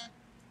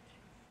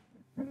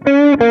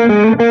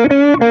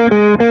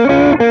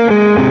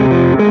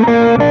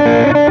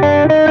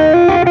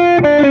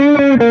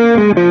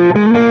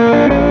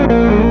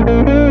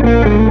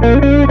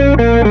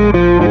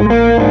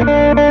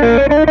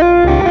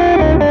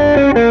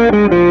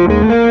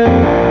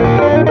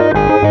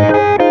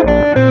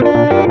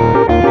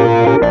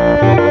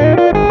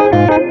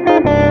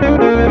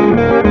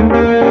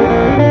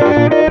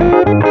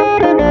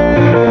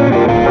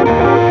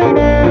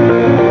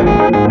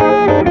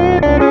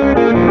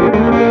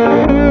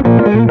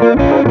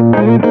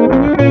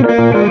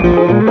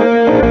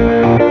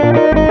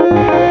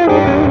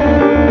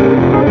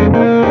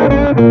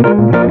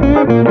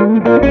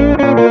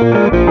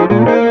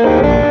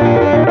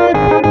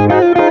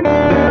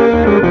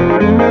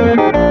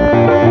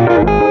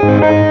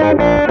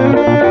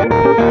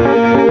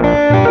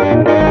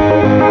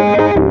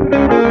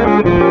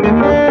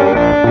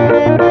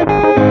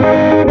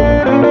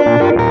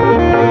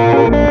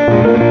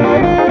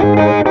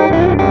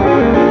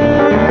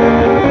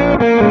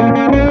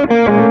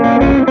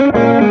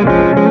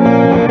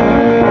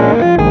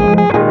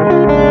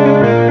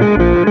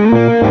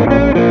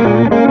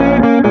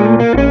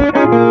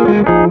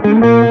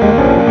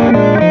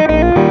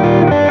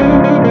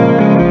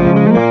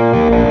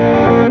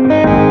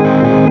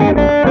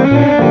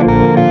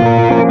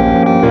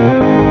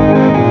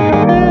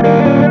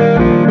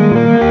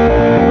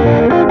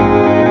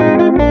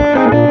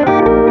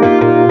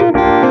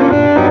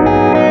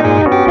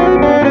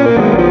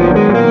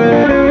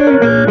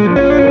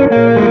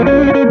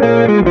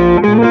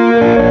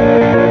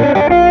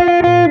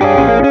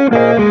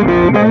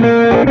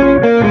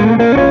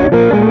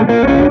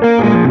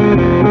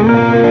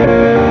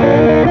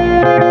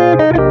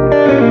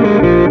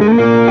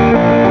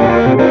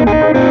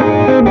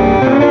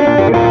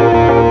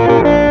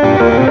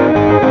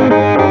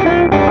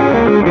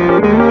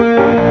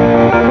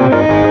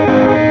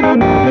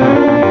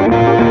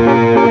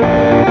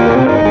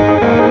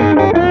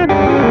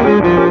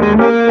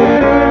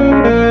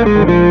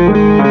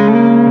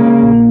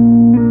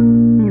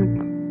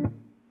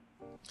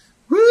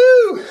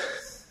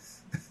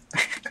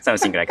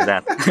 Something like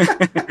that.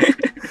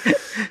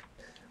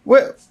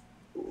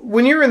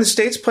 When you were in the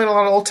States playing a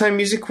lot of old-time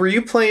music, were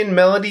you playing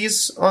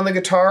melodies on the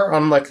guitar,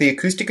 on like the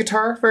acoustic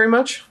guitar very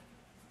much?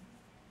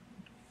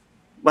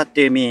 What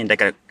do you mean?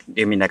 Do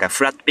you mean like a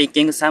flat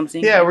picking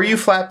something? Yeah, were you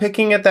flat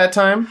picking at that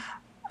time?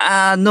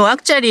 No,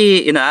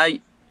 actually, I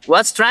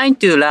was trying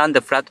to learn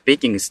the flat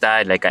picking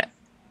style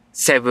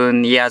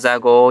 7 years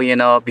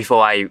ago,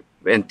 before I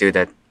went to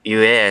the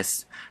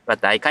US.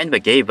 But I kind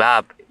of gave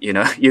up,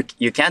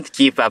 you can't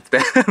keep up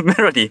the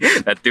melody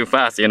too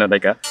fast,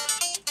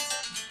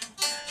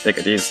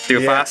 like this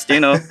too fast,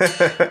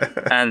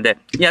 And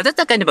that's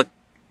the kind of a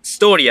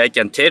story I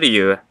can tell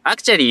you.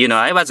 Actually,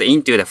 I was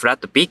into the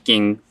flat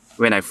picking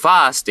when I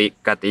first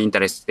got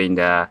interested in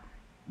the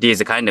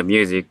this kind of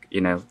music,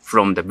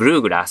 from the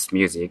bluegrass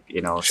music,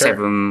 Sure.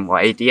 7 or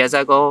 8 years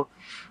ago.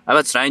 I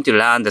was trying to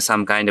learn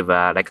some kind of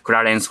like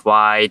Clarence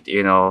White,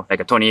 like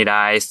a Tony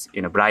Rice,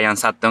 Brian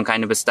Sutton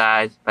kind of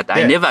style, but I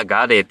Yeah. never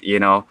got it,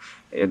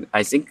 And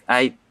I think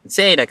I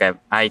say like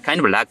I kind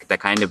of lack the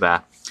kind of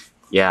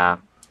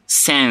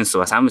sense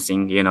or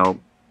something,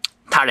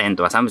 talent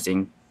or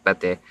something,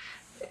 but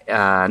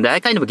and I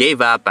kind of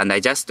gave up and I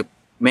just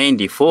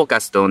mainly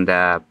focused on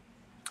the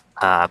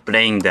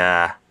playing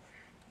the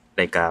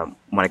like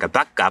more like a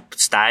backup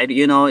style,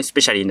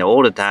 especially in the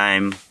old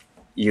time,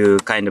 you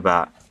kind of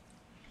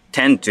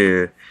tend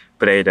to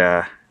play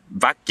the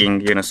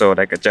backing, so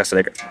like just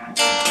like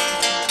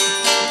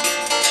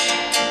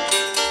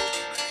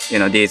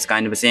this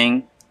kind of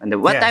thing. And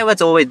what Yeah. I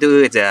was always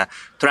do is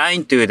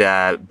trying to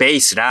the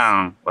bass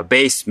line or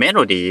bass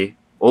melody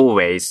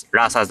always,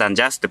 rather than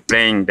just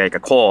playing like a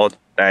chord,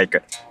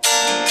 like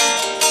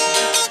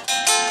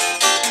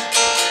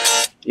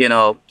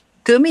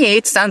to me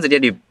it sounds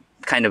really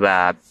kind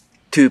of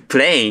too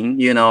plain,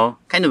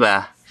 kind of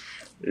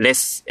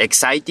less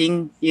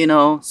exciting,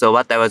 So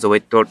what I was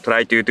always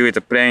try to do is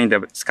playing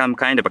some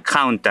kind of a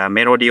counter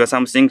melody or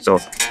something. So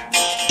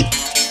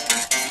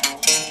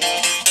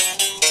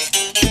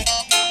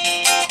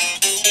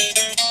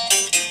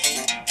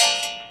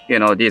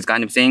this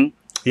kind of thing.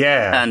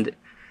 Yeah. And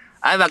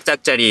I was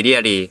actually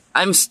really,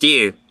 I'm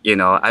still,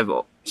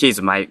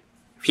 he's my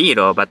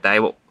hero, but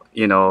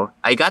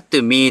I got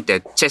to meet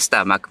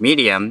Chester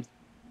McMillian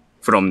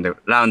from the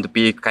Round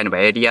Peak kind of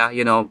area,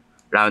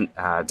 around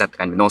that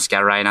kind of North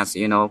Carolina,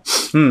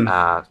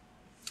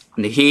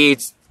 and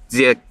he's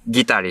the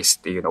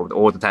guitarist,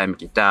 all the time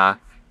guitar.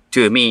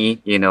 To me,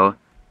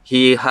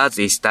 he has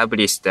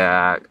established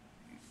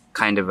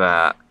kind of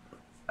a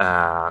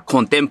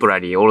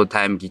contemporary all the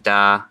time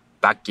guitar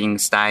backing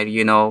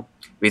style,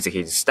 with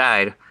his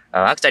style.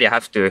 Actually, I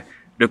have to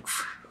look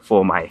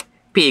for my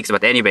picks,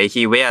 but anyway,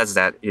 he wears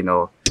that,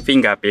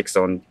 finger picks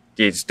on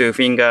these two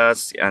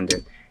fingers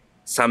and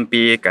some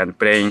pick and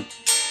playing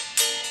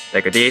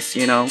like this,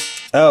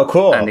 Oh,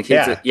 cool. And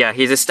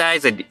his style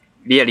is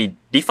really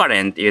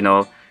different,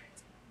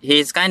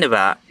 He's kind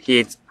of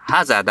he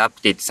has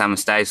adapted some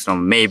styles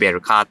from Mabel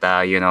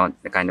Carter,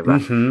 the kind of a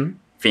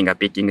finger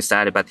picking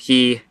style, but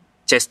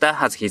Chester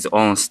has his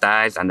own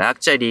styles, and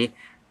actually,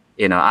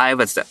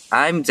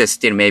 I'm the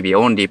still maybe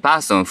only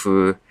person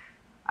who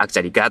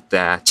actually got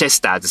the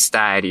Chester's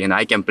style,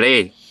 I can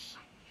play.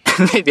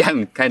 Maybe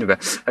I'm kind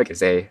of, I can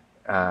say,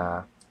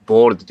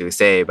 bold to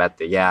say, but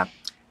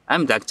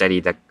I'm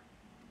actually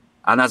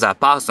another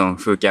person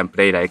who can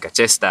play like a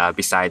Chester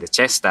beside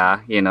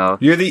Chester,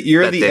 You're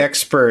the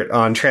expert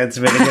on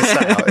transmitting a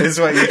style, is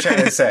what you're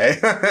trying to say.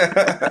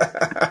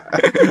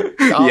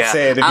 I'll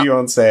say it if you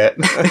won't say it.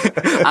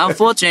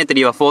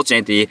 Unfortunately or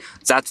fortunately,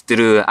 that's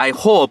true. I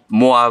hope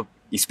more,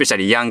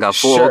 especially younger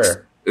folks,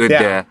 Sure. would,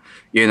 Yeah.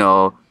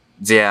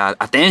 their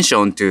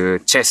attention to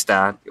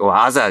Chester or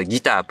other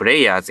guitar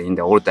players in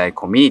the old-time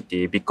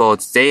community,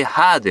 because they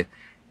had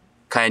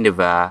kind of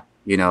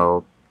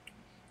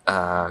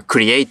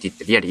created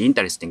really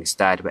interesting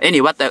style. But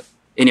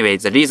anyway,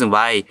 the reason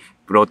why I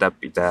brought up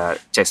the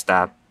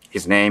Chester,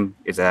 his name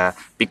is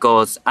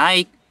because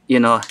I,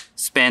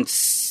 spent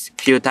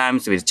few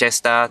times with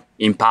Chester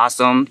in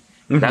person.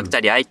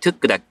 Actually, I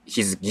took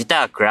his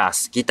guitar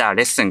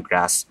lesson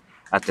class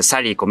at the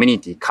Surrey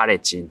Community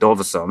College in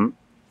Dobson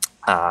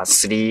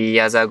 3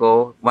 years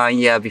ago, 1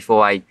 year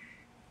before I,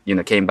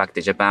 came back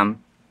to Japan.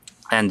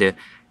 And,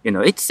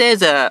 it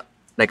says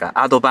like an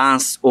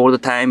advanced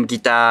old-time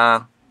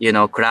guitar,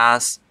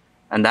 class.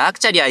 And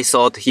actually, I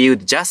thought he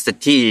would just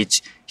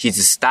teach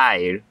his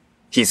style,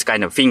 his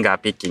kind of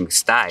finger-picking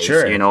styles,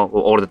 Sure.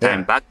 all the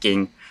time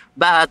backing.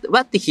 But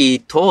what he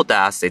taught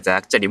us is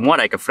actually more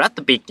like a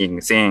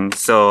flat-picking thing.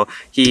 So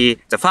the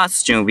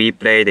first tune we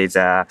played is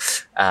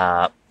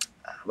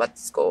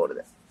what's called?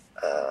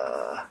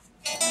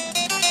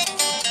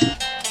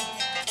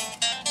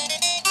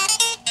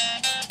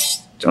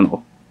 Don't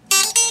know.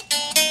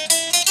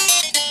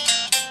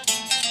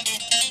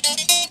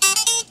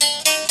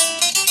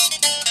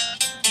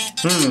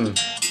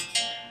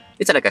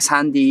 It's like a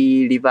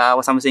Sandy River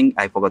or something.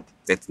 I forgot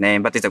its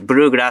name, but it's a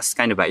bluegrass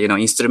kind of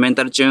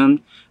instrumental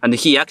tune. And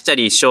he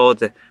actually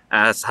showed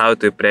us how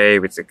to play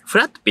with the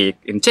flat pick.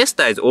 And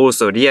Chester is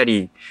also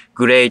really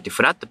great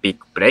flat pick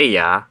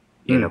player,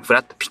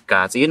 flat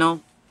pickers,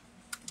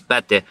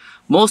 But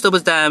most of the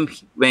time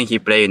when he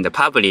plays in the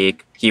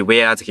public, he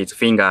wears his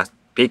finger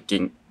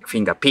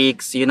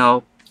picks,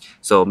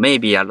 So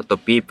maybe a lot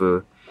of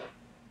people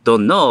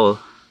don't know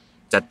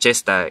that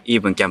Chester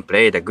even can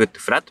play the good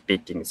flat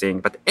picking thing.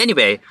 But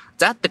anyway,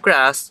 that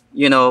class,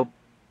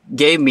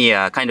 gave me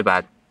a kind of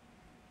a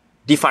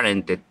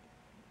different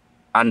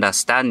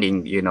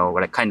understanding,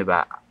 like kind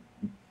of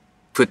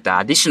put the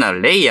additional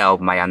layer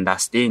of my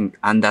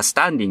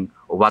understanding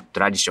of what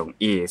tradition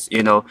is.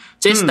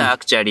 Chester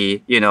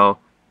actually,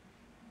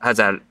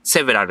 has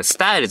several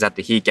styles that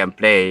he can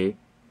play,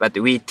 but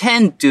we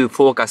tend to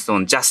focus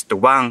on just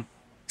one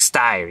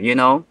style,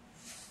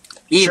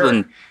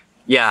 Even,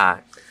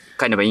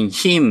 kind of in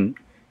him,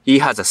 he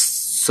has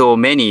so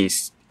many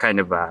kind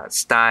of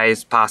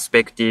styles,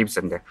 perspectives,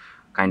 and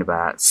kind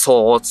of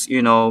thoughts,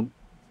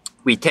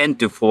 we tend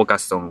to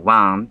focus on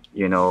one,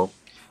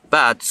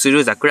 but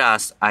through the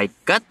class, I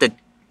got the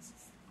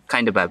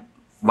kind of a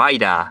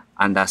wider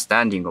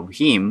understanding of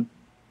him.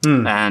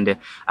 And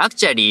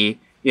actually,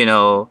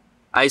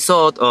 I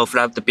thought of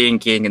flat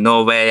pinking,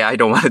 no way, I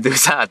don't want to do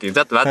that.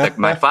 That was like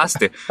my first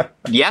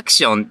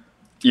reaction,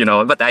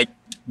 but I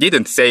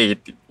didn't say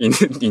it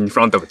in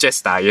front of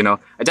Chester, I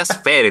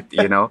just felt,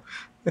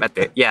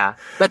 but yeah.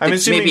 But I'm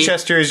assuming maybe,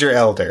 Chester is your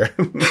elder.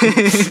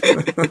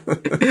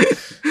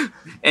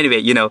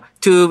 Anyway,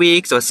 2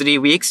 weeks or 3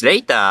 weeks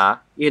later,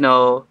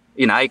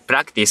 I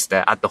practiced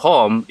at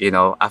home,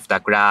 after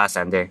class,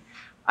 and then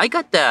I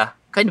got the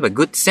kind of a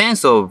good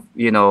sense of,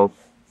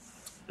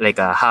 like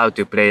how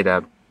to play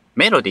the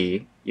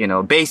melody,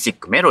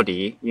 basic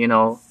melody,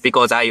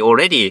 because I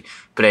already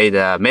played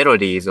the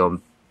melodies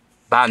on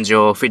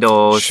banjo,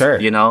 fiddles, sure.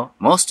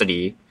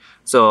 Mostly.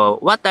 So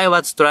what I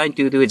was trying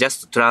to do is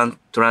just transit,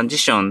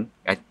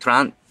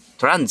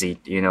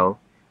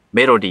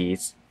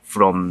 melodies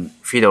from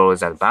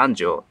fiddles and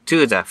banjo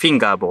to the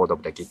fingerboard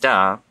of the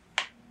guitar.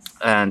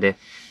 And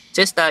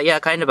just,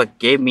 kind of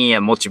gave me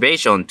a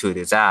motivation to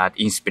do that,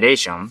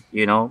 inspiration,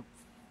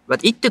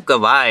 But it took a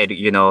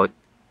while,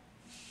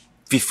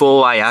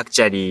 before I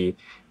actually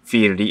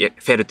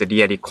felt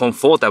really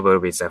comfortable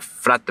with the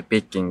flat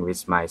picking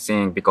with my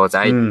thing, because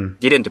I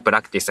didn't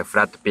practice a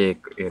flat pick,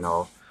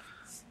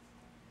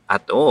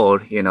 at all,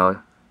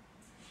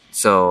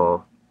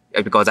 So,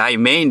 because I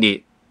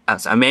mainly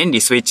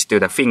switched to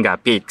the finger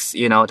picks,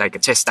 like a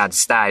Chester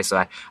style.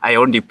 So I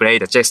only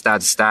played the Chester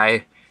style,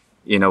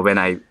 when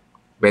I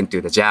went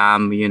to the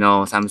jam,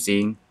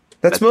 something.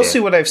 That's but, mostly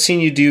what I've seen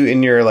you do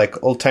in your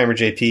like Old Timer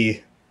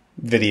JP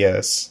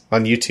videos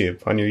on YouTube,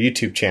 on your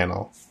YouTube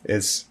channel,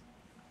 is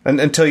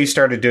until you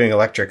started doing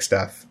electric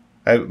stuff.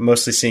 I'm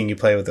mostly seeing you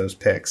play with those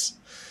picks.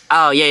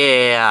 Oh,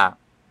 yeah.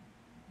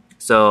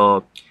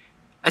 So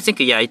I think,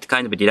 it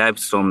kind of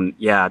derives from,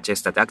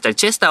 Chester. Actually,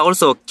 Chester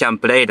also can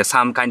play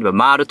some kind of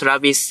Merle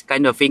Travis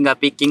kind of finger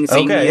picking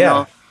thing, you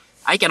know.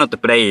 I cannot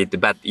play it,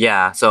 but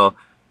so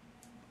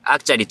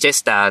actually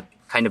Chester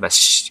kind of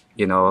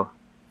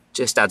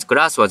Chester's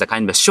class was a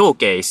kind of a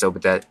showcase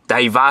of the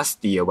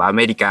diversity of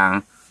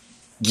American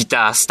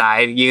guitar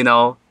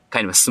style,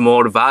 kind of a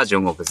small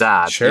version of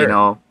that,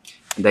 sure.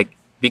 Like,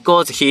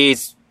 because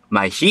he's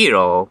my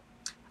hero,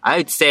 I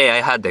would say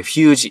I had a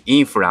huge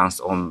influence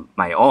on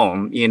my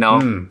own,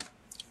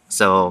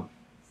 So,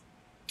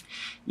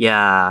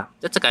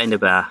 that's a kind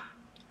of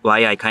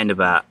why I kind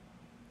of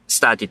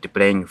started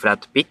playing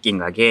flat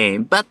picking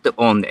again, but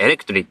on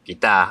electric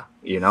guitar,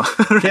 Yeah,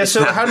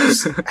 so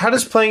how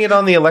does playing it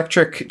on the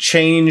electric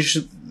change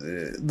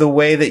the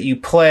way that you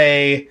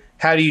play?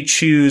 How do you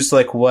choose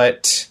like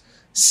what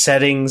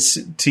settings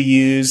to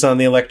use on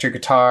the electric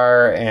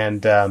guitar?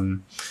 And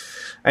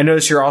I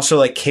notice you're also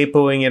like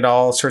capoing at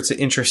all sorts of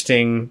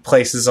interesting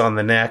places on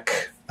the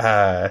neck.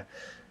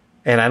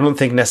 And I don't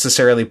think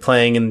necessarily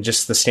playing in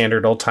just the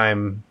standard old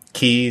time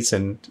keys.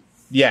 And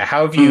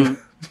how have you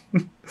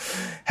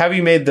have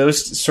you made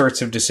those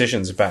sorts of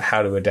decisions about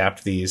how to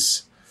adapt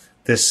this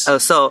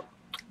so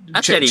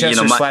actually,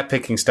 Chester's flat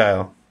picking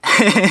style?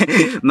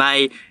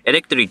 My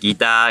electric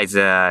guitar is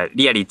a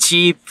really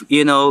cheap,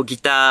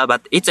 guitar,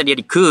 but it's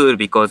really cool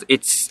because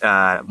it's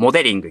a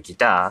modeling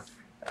guitar.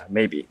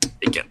 Maybe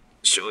I can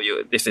show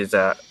you. This is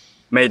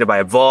made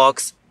by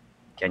Vox.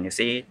 Can you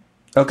see it?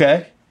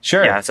 Okay,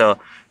 sure. Yeah, so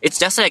it's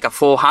just like a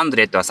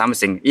 400 or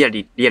something,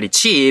 really, really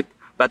cheap,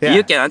 but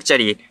you can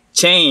actually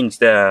change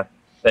the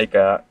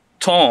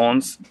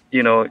tones,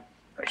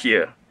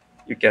 here.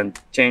 You can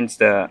change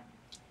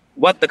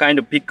what the kind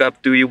of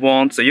pickup do you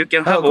want? So you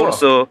can have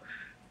also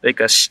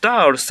like a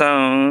star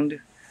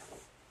sound.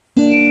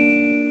 It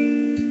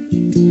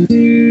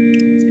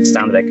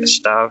sounds like a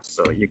star,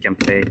 so you can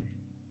play.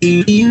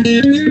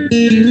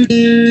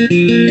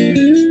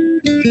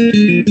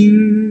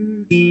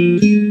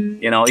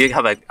 You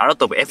have a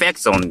lot of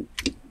effects on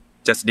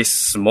just this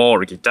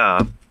small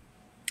guitar.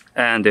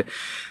 And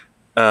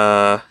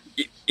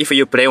if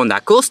you play on the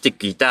acoustic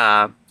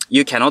guitar,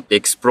 you cannot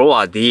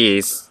explore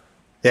these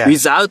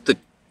without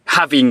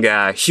having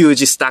a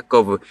huge stack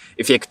of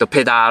effect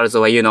pedals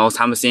or,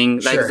 something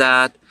like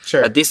that.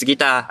 Sure. But this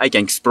guitar, I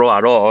can explore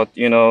a lot,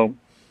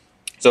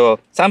 So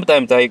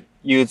sometimes I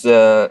use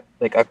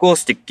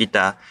acoustic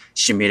guitar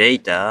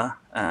simulator,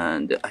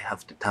 and I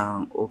have to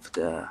turn off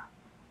the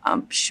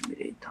amp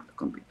simulator on the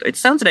computer. It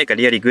sounds like a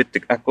really good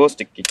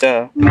acoustic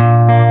guitar.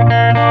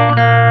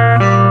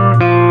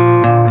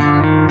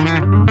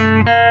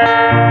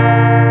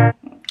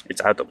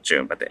 It's out of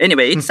tune, but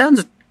anyway, it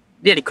sounds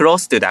really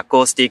close to the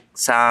acoustic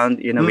sound,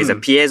 with a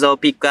piezo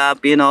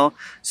pickup,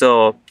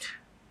 So,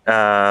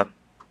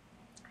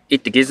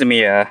 it gives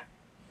me a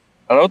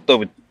lot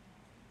of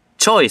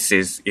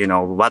choices,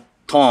 what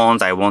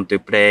tones I want to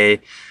play,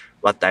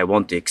 what I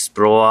want to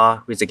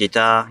explore with the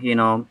guitar,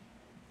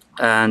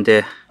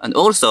 and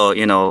also,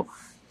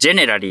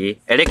 generally,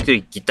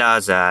 electric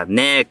guitars'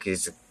 neck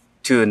is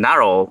too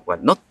narrow, well,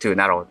 not too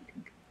narrow,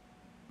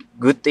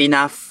 good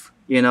enough,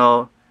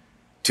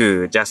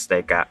 to just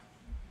like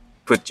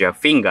put your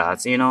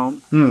fingers,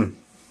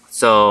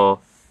 So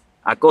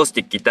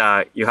acoustic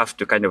guitar, you have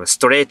to kind of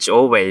stretch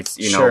always,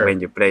 Sure. when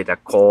you play the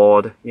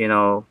chord,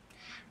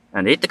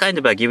 and it kind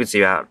of gives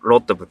you a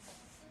lot of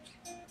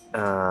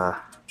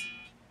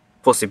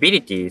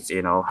possibilities,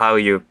 how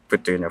you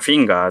put your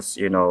fingers,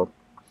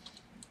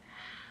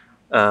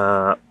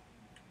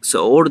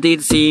 so all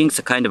these things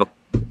kind of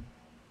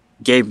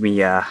gave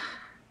me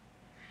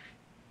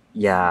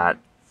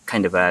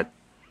kind of a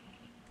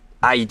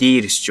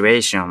ideal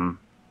situation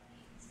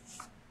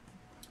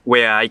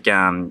where I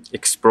can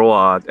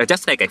explore,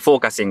 just like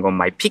focusing on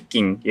my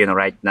picking,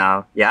 right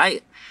now. Yeah,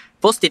 I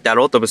posted a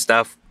lot of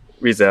stuff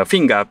with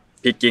finger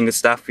picking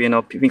stuff,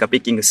 finger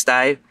picking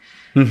style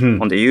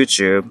on the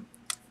YouTube.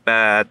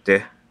 But,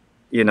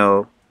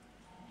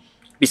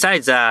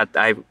 besides that,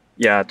 I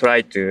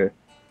try to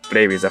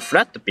play with a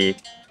flat pick.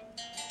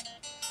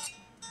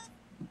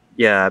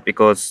 Yeah,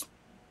 because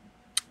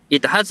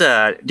it has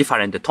a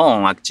different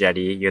tone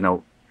actually,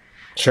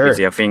 Sure. with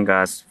your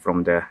fingers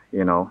from the,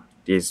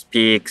 these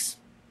picks.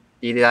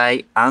 Did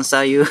I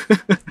answer you?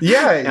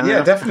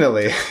 Yeah,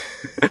 definitely.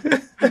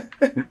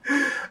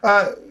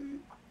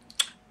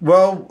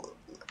 Well,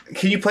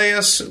 can you play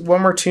us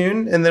one more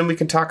tune, and then we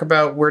can talk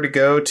about where to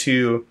go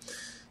to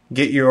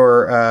get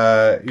your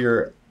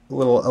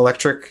little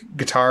electric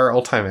guitar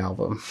all-time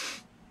album,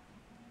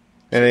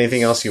 and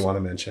anything else you want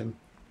to mention.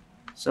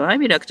 So I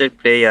will actually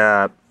play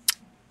a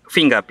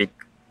finger pick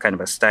kind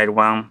of a style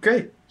one.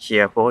 Great.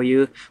 Here for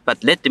you,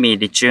 but let me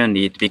retune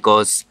it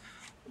because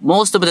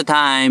most of the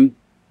time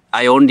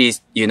I only,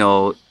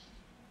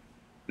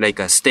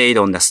 stayed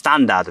on the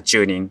standard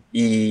tuning,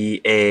 E,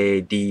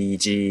 A, D,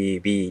 G,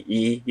 B,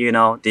 E,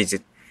 this is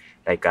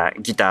like a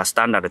guitar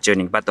standard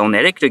tuning. But on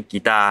electric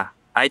guitar,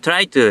 I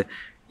try to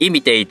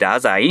imitate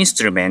other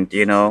instrument,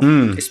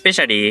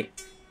 especially,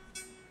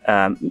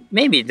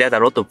 maybe there's a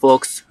lot of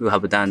folks who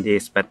have done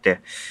this, but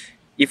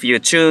if you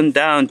tune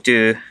down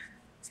to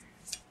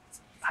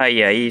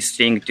higher E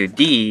string to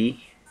D,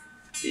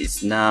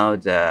 is now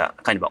the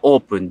kind of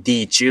open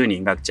D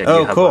tuning. Actually, Oh,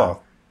 you have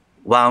cool.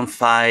 1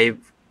 5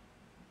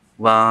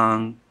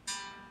 1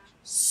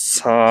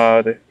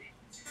 3rd.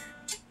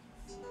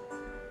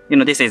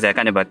 This is a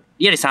kind of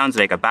really sounds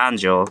like a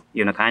banjo,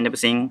 kind of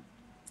thing.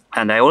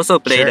 And I also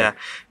played Sure. a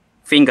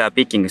finger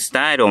picking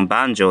style on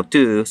banjo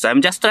too. So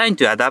I'm just trying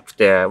to adapt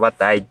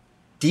what I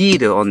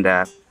did on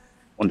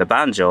the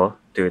banjo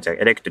to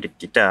the electric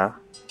guitar.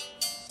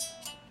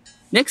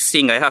 Next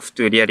thing I have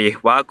to really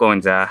work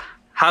on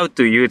how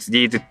to use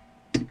these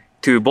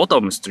two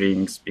bottom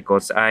strings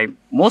because I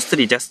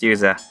mostly just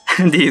use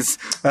these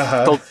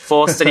top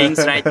 4 strings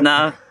right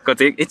now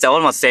because it's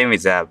almost same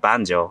with the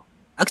banjo.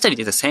 Actually,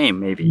 it's the same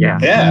maybe, yeah.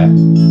 Yeah.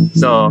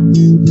 So,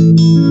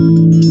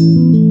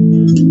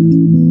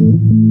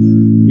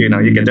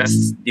 you can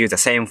just use the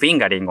same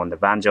fingering on the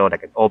banjo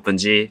like an open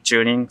G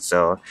tuning.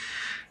 So,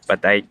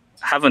 but I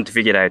haven't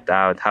figured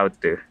out how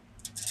to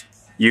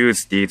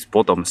use these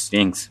bottom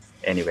strings.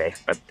 Anyway,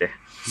 but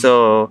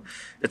so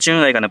the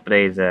tune I'm gonna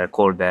play is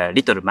called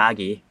Little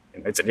Maggie.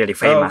 It's a really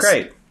famous,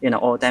 great.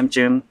 all-time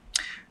tune,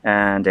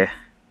 and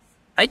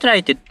I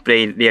try to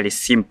play really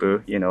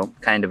simple,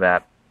 kind of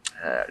a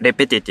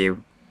repetitive,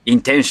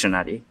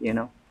 intentionally,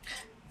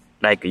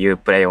 like you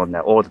play on the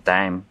all the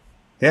time,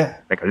 Yeah.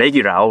 like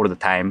regular all the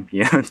time,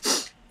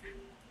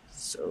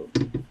 So.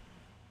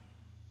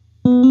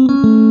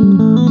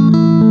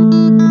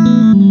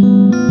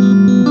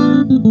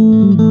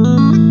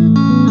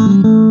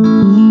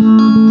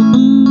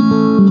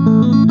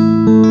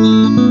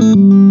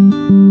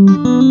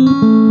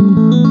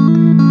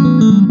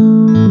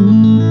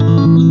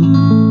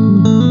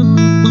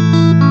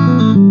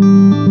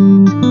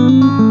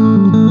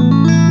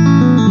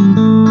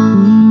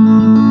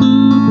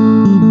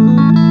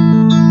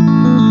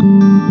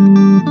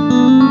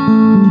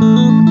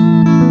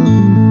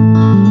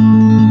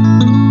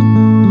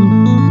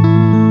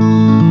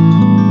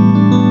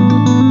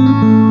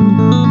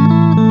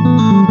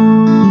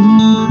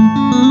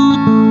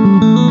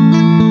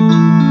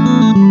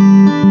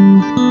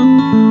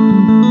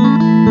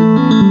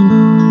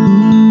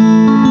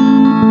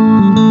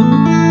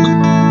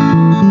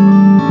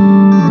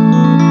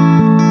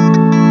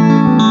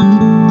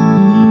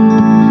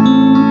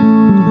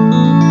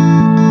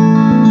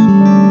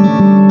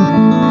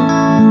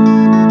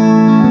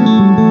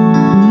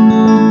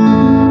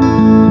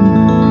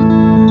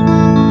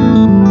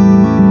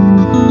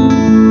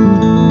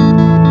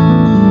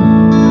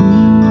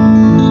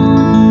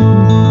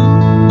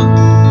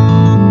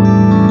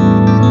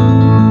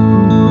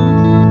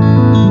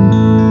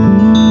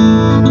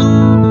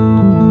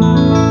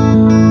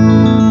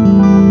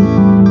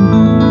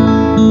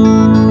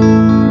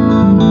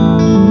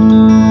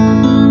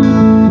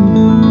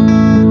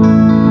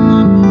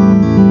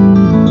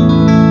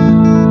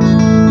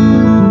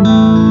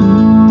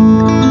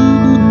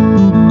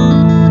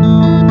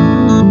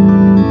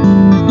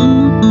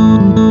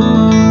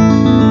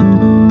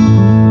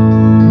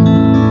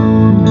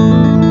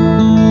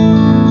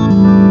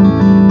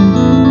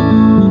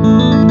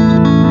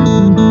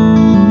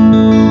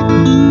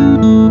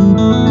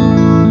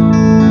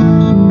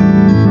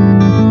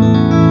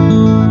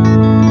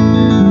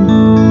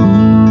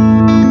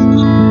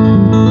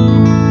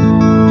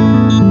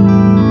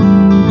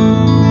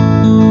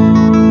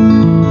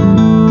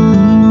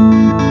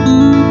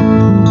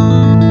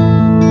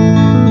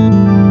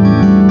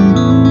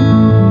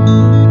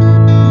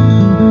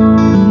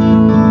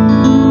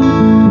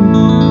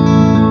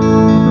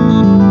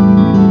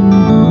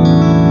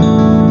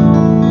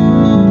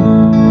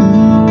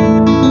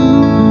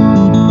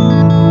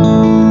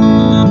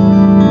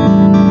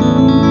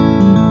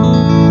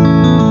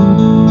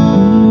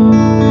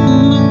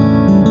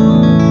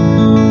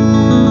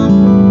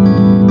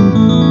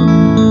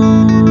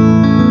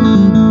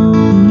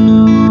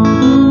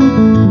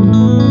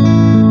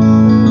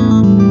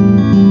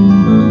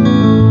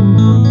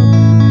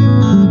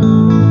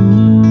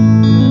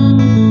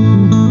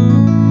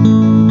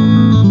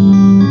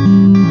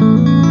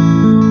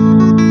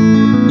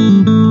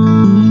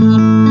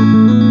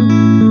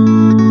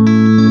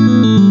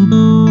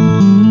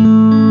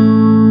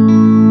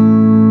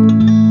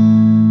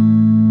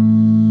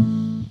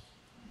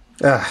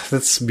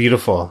 That's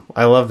beautiful.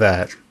 I love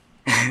that.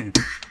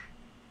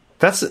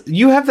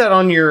 You have that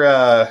on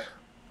your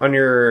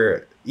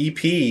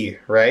EP,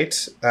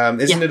 right?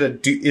 Isn't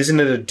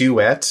it a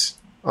duet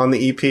on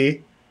the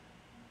EP?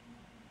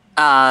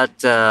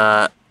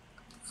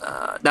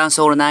 Dance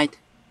All Night.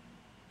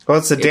 Well,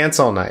 it's a Dance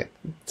All Night.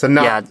 So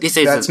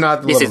that's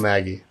not Little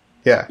Maggie.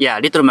 Yeah. Yeah,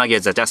 Little Maggie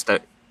is just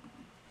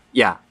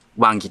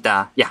one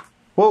guitar. Yeah.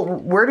 Well,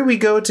 where do we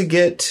go to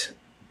get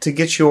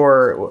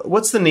your?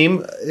 What's the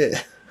name?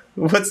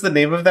 What's the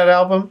name of that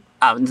album?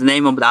 The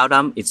name of the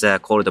album is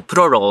called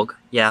Prologue.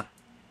 Yeah.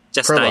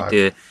 Just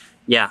Prologue.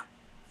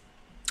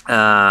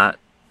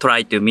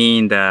 try to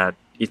mean that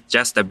it's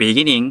just the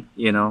beginning,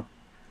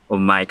 of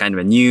my kind of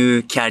a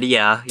new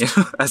career,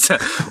 as a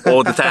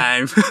all the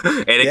time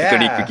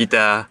electric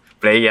guitar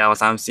player or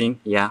something.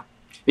 Yeah.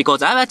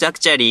 Because I was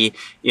actually,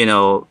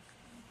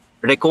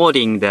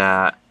 recording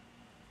the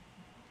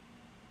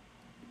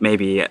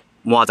maybe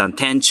more than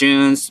 10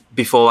 tunes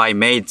before I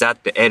made that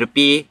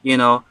LP,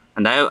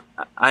 and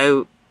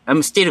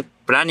I'm still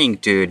planning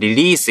to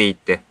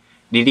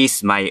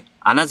release my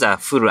another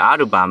full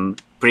album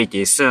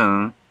pretty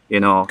soon,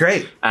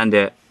 Great.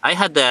 And I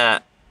had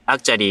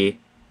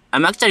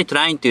I'm actually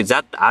trying to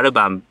that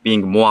album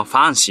being more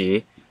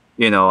fancy,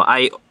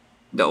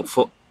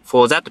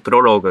 for that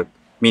Prologue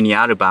mini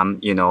album,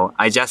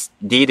 I just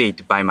did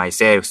it by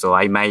myself. So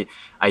I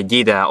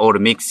did all the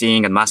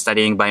mixing and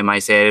mastering by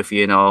myself,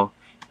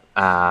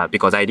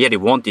 because I really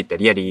wanted a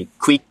really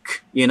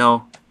quick,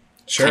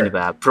 Sure. kind of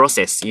a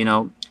process,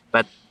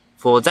 But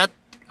for that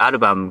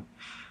album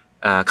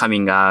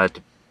coming out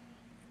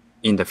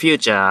in the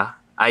future,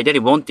 I really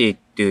wanted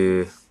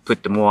to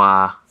put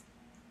more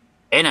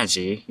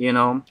energy,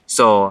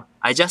 So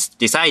I just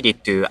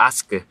decided to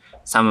ask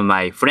some of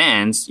my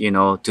friends,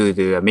 to do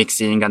the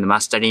mixing and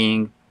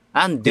mastering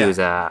and do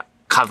the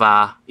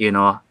cover,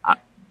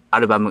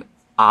 album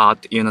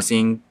art,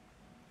 thing.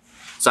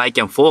 So I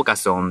can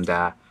focus on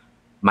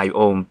my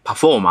own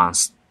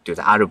performance to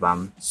the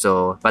album.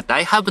 So, but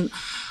I haven't,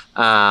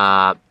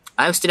 I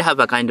still have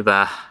a kind of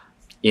a,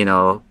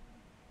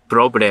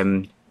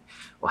 problem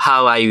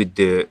how I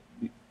would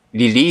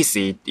release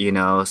it,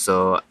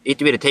 so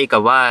it will take a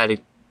while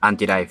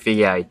until I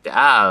figure it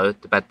out,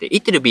 but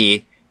it will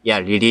be,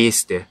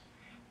 released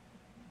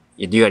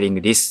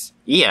during this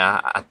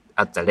year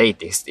at the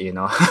latest,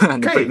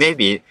 and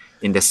maybe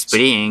in the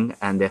spring.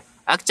 And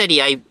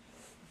actually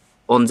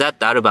on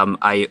that album,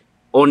 I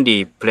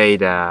only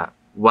played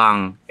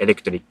one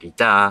electric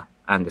guitar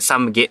and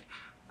some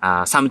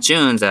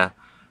tunes,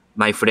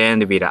 my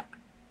friend will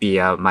be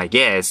my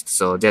guest.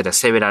 So there are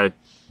several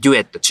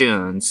duet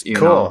tunes,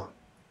 Cool.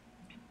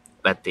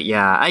 But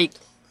I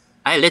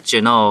let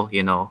you know,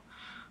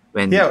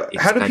 when. Yeah.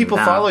 How do people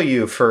follow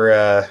you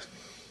for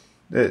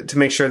to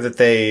make sure that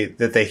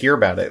they hear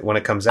about it when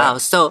it comes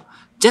out? So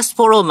just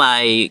follow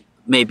my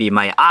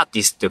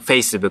artist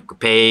Facebook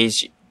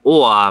page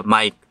or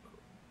my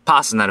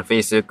personal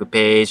Facebook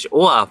page,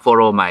 or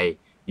follow my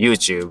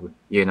YouTube,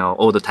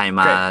 All the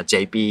Timer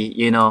JP,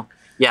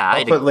 Yeah,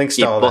 I'll put links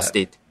to all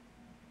posted. That.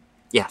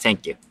 Yeah,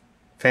 thank you.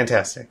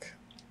 Fantastic.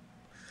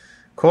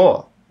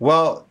 Cool.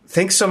 Well,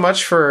 thanks so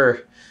much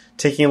for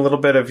taking a little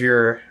bit of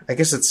your, I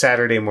guess it's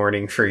Saturday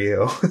morning for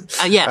you.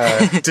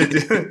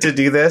 To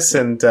do this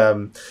and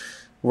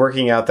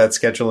working out that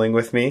scheduling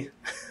with me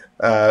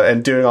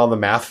and doing all the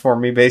math for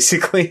me,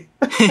 basically.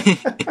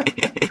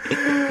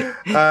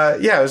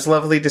 It was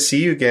lovely to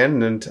see you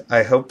again, and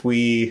I hope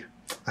we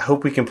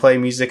can play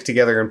music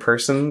together in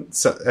person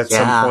at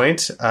some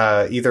point.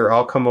 Either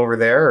I'll come over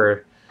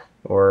there,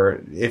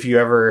 or if you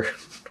ever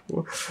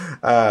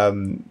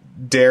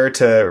dare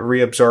to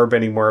reabsorb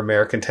any more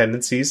American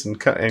tendencies and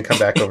come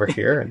back over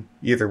here. And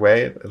either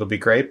way, it'll be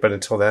great. But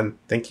until then,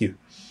 thank you.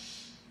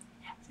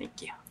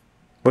 Thank you.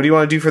 What do you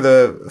want to do for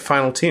the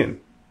final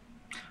tune?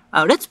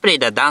 Let's play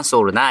the Dance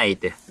All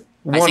Night.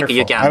 Wonderful. I think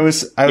you can. I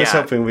was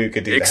hoping we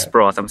could do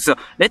explore them. So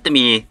let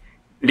me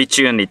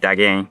retune it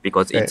again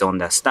because it's on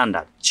the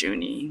standard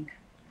tuning.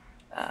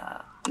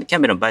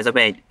 Cameron, by the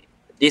way,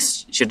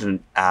 this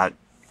shouldn't.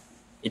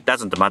 It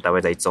doesn't matter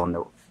whether it's on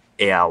the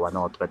air or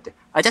not. But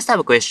I just have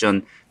a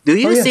question. Do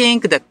you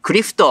think the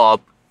Clifftop,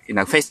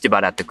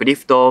 festival at the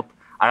Clifftop,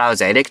 allows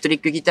the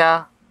electric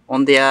guitar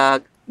on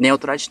their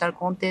neo-traditional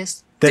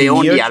contest? They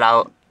only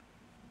allow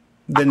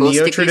the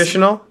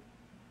neo-traditional?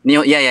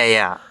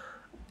 Yeah.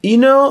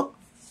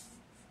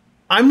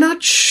 I'm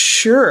not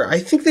sure. I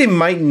think they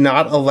might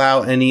not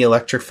allow any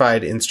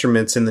electrified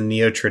instruments in the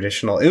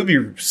neo-traditional. It would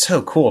be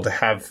so cool to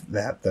have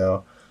that,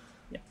 though.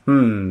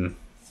 The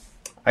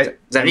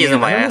reason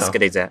why I asked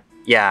is that,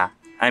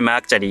 I'm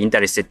actually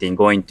interested in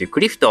going to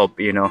Clifftop,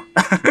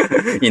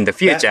 in the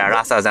future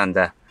rather than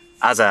the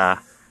other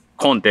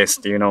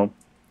contest,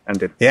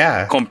 and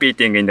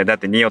competing in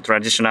that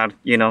neo-traditional,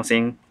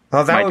 thing.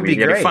 Oh, that would be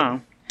really great.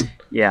 Fun.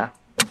 Yeah.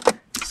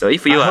 So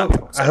if you I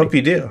hope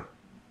you do.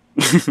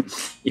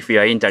 If you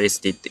are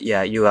interested,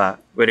 you are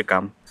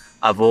welcome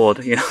aboard,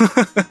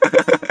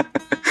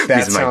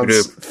 That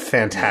sounds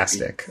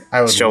fantastic.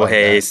 I would love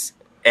Shohei's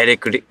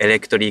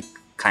electric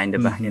kind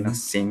of,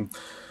 thing.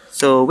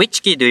 So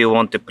which key do you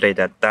want to play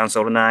that Dance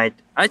All Night?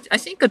 I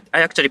think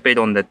I actually played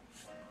on the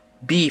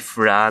B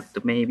flat,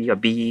 maybe a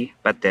B,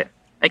 but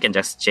I can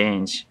just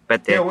change.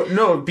 But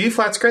no, B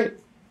flat's great.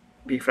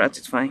 B flat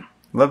is fine.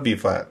 Love B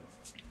flat.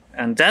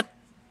 And that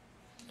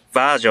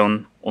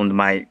version on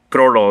my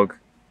Prologue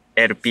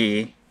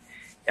LP,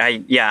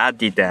 I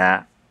added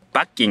a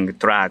backing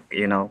track,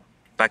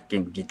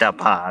 backing guitar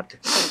part.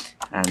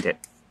 And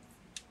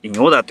in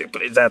order to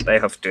play that, I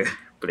have to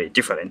play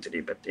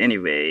differently. But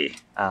anyway,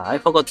 I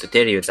forgot to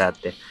tell you that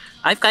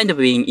I've kind of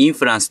been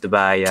influenced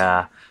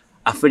by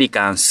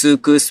African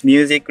soukous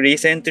music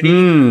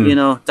recently.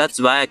 That's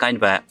why I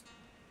kind of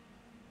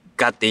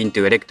got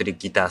into electric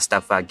guitar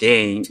stuff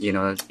again.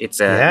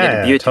 It's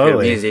a beautiful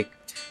music.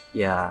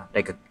 Yeah,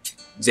 like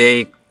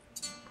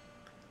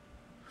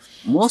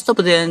most of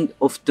them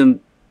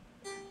often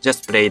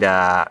just play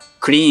the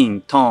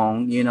clean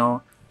tone,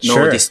 no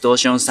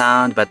distortion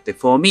sound. But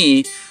for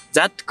me,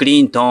 that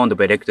clean tone of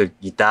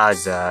electric guitar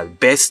is the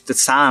best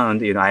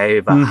sound, I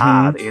ever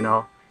had,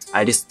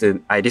 I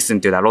listen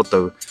to a lot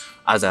of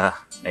other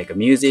like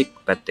music,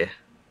 but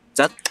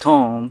that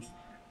tone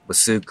of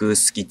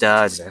soukous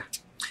guitar is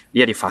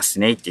really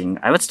fascinating.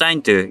 I was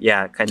trying to,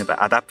 kind of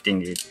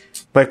adapting it.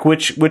 Like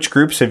which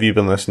groups have you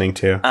been listening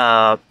to?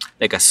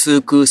 Like a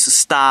soukous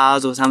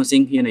stars or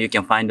something, you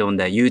can find on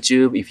the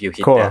YouTube if you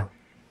hit the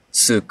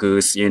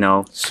soukous,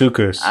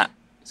 Soukous.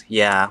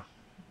 Yeah.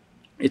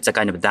 It's a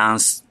kind of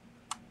dance,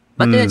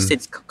 but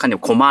it's kind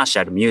of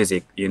commercial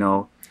music,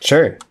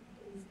 Sure.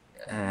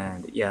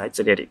 And it's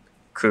really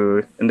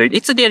cool. And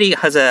it really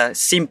has a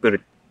simple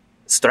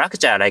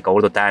structure like all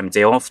the time.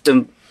 They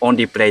often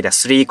only play the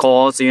 3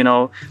 chords,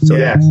 So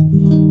yeah.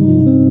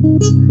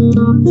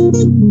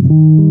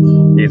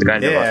 It's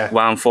kind of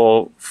 1,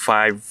 4,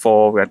 5,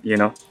 4,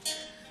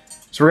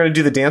 So we're going to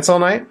do the dance all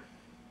night?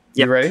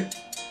 Yep. You ready?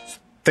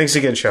 Thanks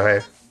again,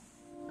 Shohei.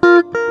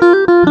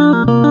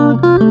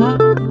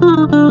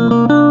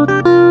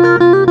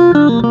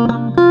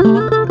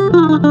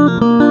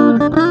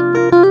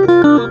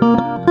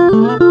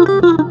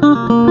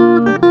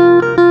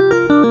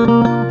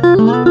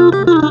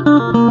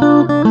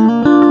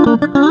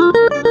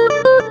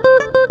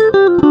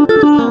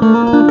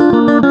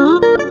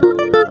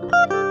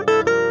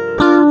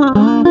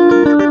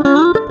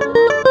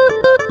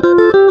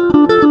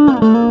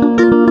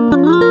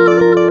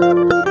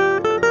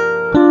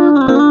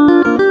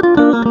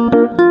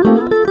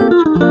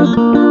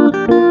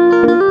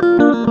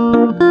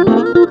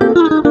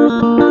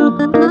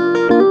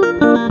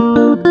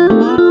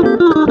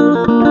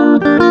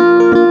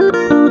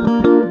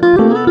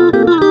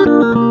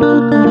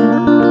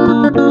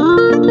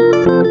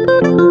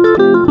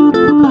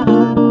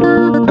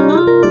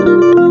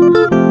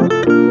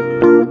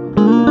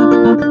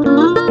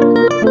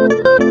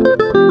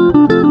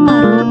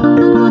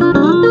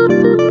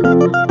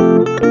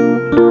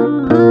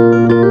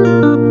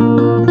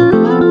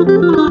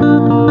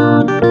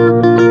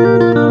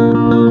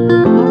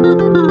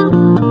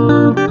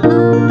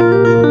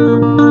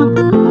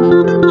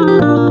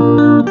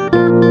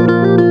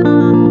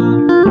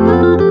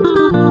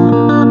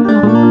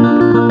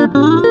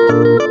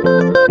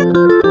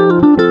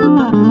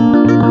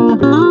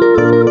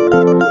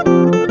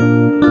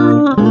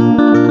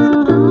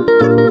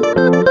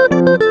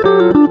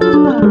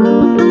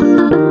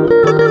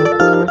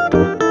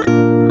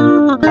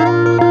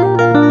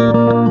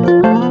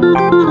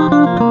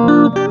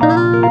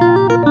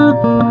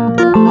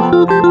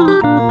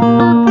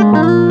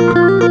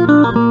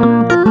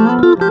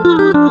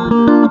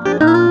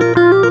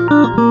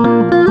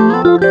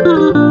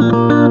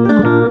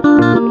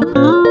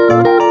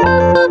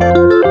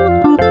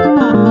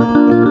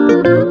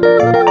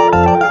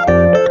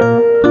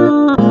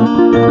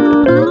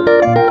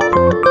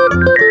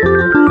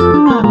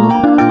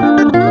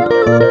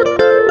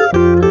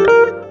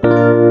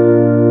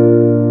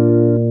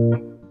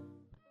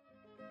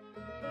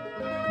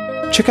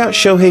 Check out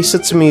Shohei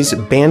Sutsumi's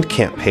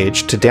Bandcamp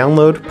page to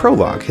download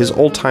Prologue, his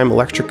old-time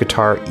electric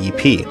guitar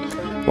EP.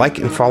 Like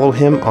and follow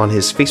him on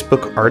his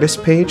Facebook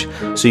artist page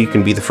so you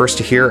can be the first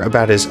to hear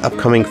about his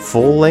upcoming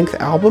full-length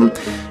album,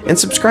 and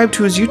subscribe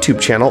to his YouTube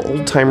channel,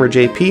 Oldtimer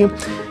JP.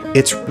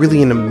 It's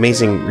really an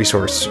amazing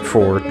resource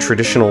for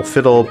traditional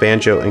fiddle,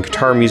 banjo, and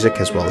guitar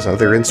music, as well as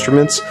other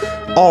instruments.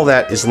 All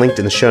that is linked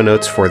in the show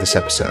notes for this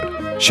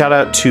episode. Shout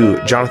out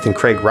to Jonathan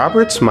Craig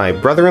Roberts, my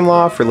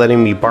brother-in-law, for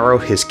letting me borrow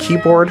his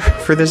keyboard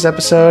for this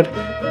episode.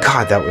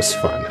 God, that was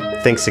fun.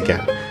 Thanks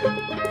again.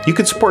 You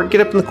can support Get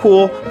Up in the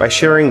Cool by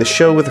sharing the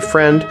show with a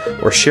friend,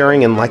 or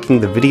sharing and liking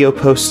the video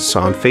posts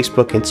on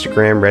Facebook,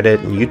 Instagram,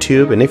 Reddit, and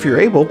YouTube. And if you're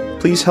able,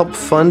 please help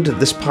fund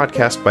this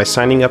podcast by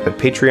signing up at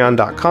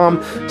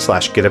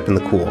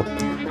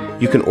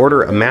patreon.com/getupinthecool. You can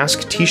order a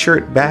mask,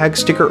 t-shirt, bag,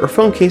 sticker, or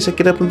phone case at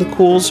Get Up in the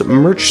Cool's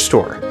merch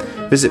store.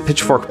 Visit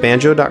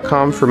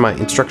pitchforkbanjo.com for my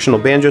instructional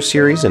banjo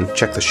series and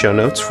check the show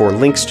notes for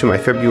links to my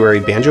February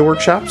banjo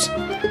workshops.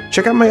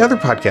 Check out my other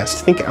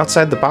podcast, Think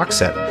Outside the Box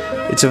Set.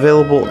 It's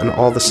available in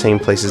all the same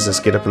places as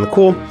Get Up in the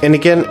Cool. And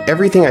again,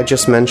 everything I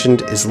just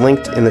mentioned is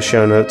linked in the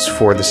show notes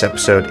for this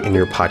episode in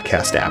your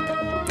podcast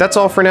app. That's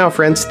all for now,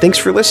 friends. Thanks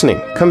for listening.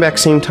 Come back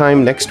same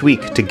time next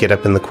week to Get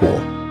Up in the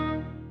Cool.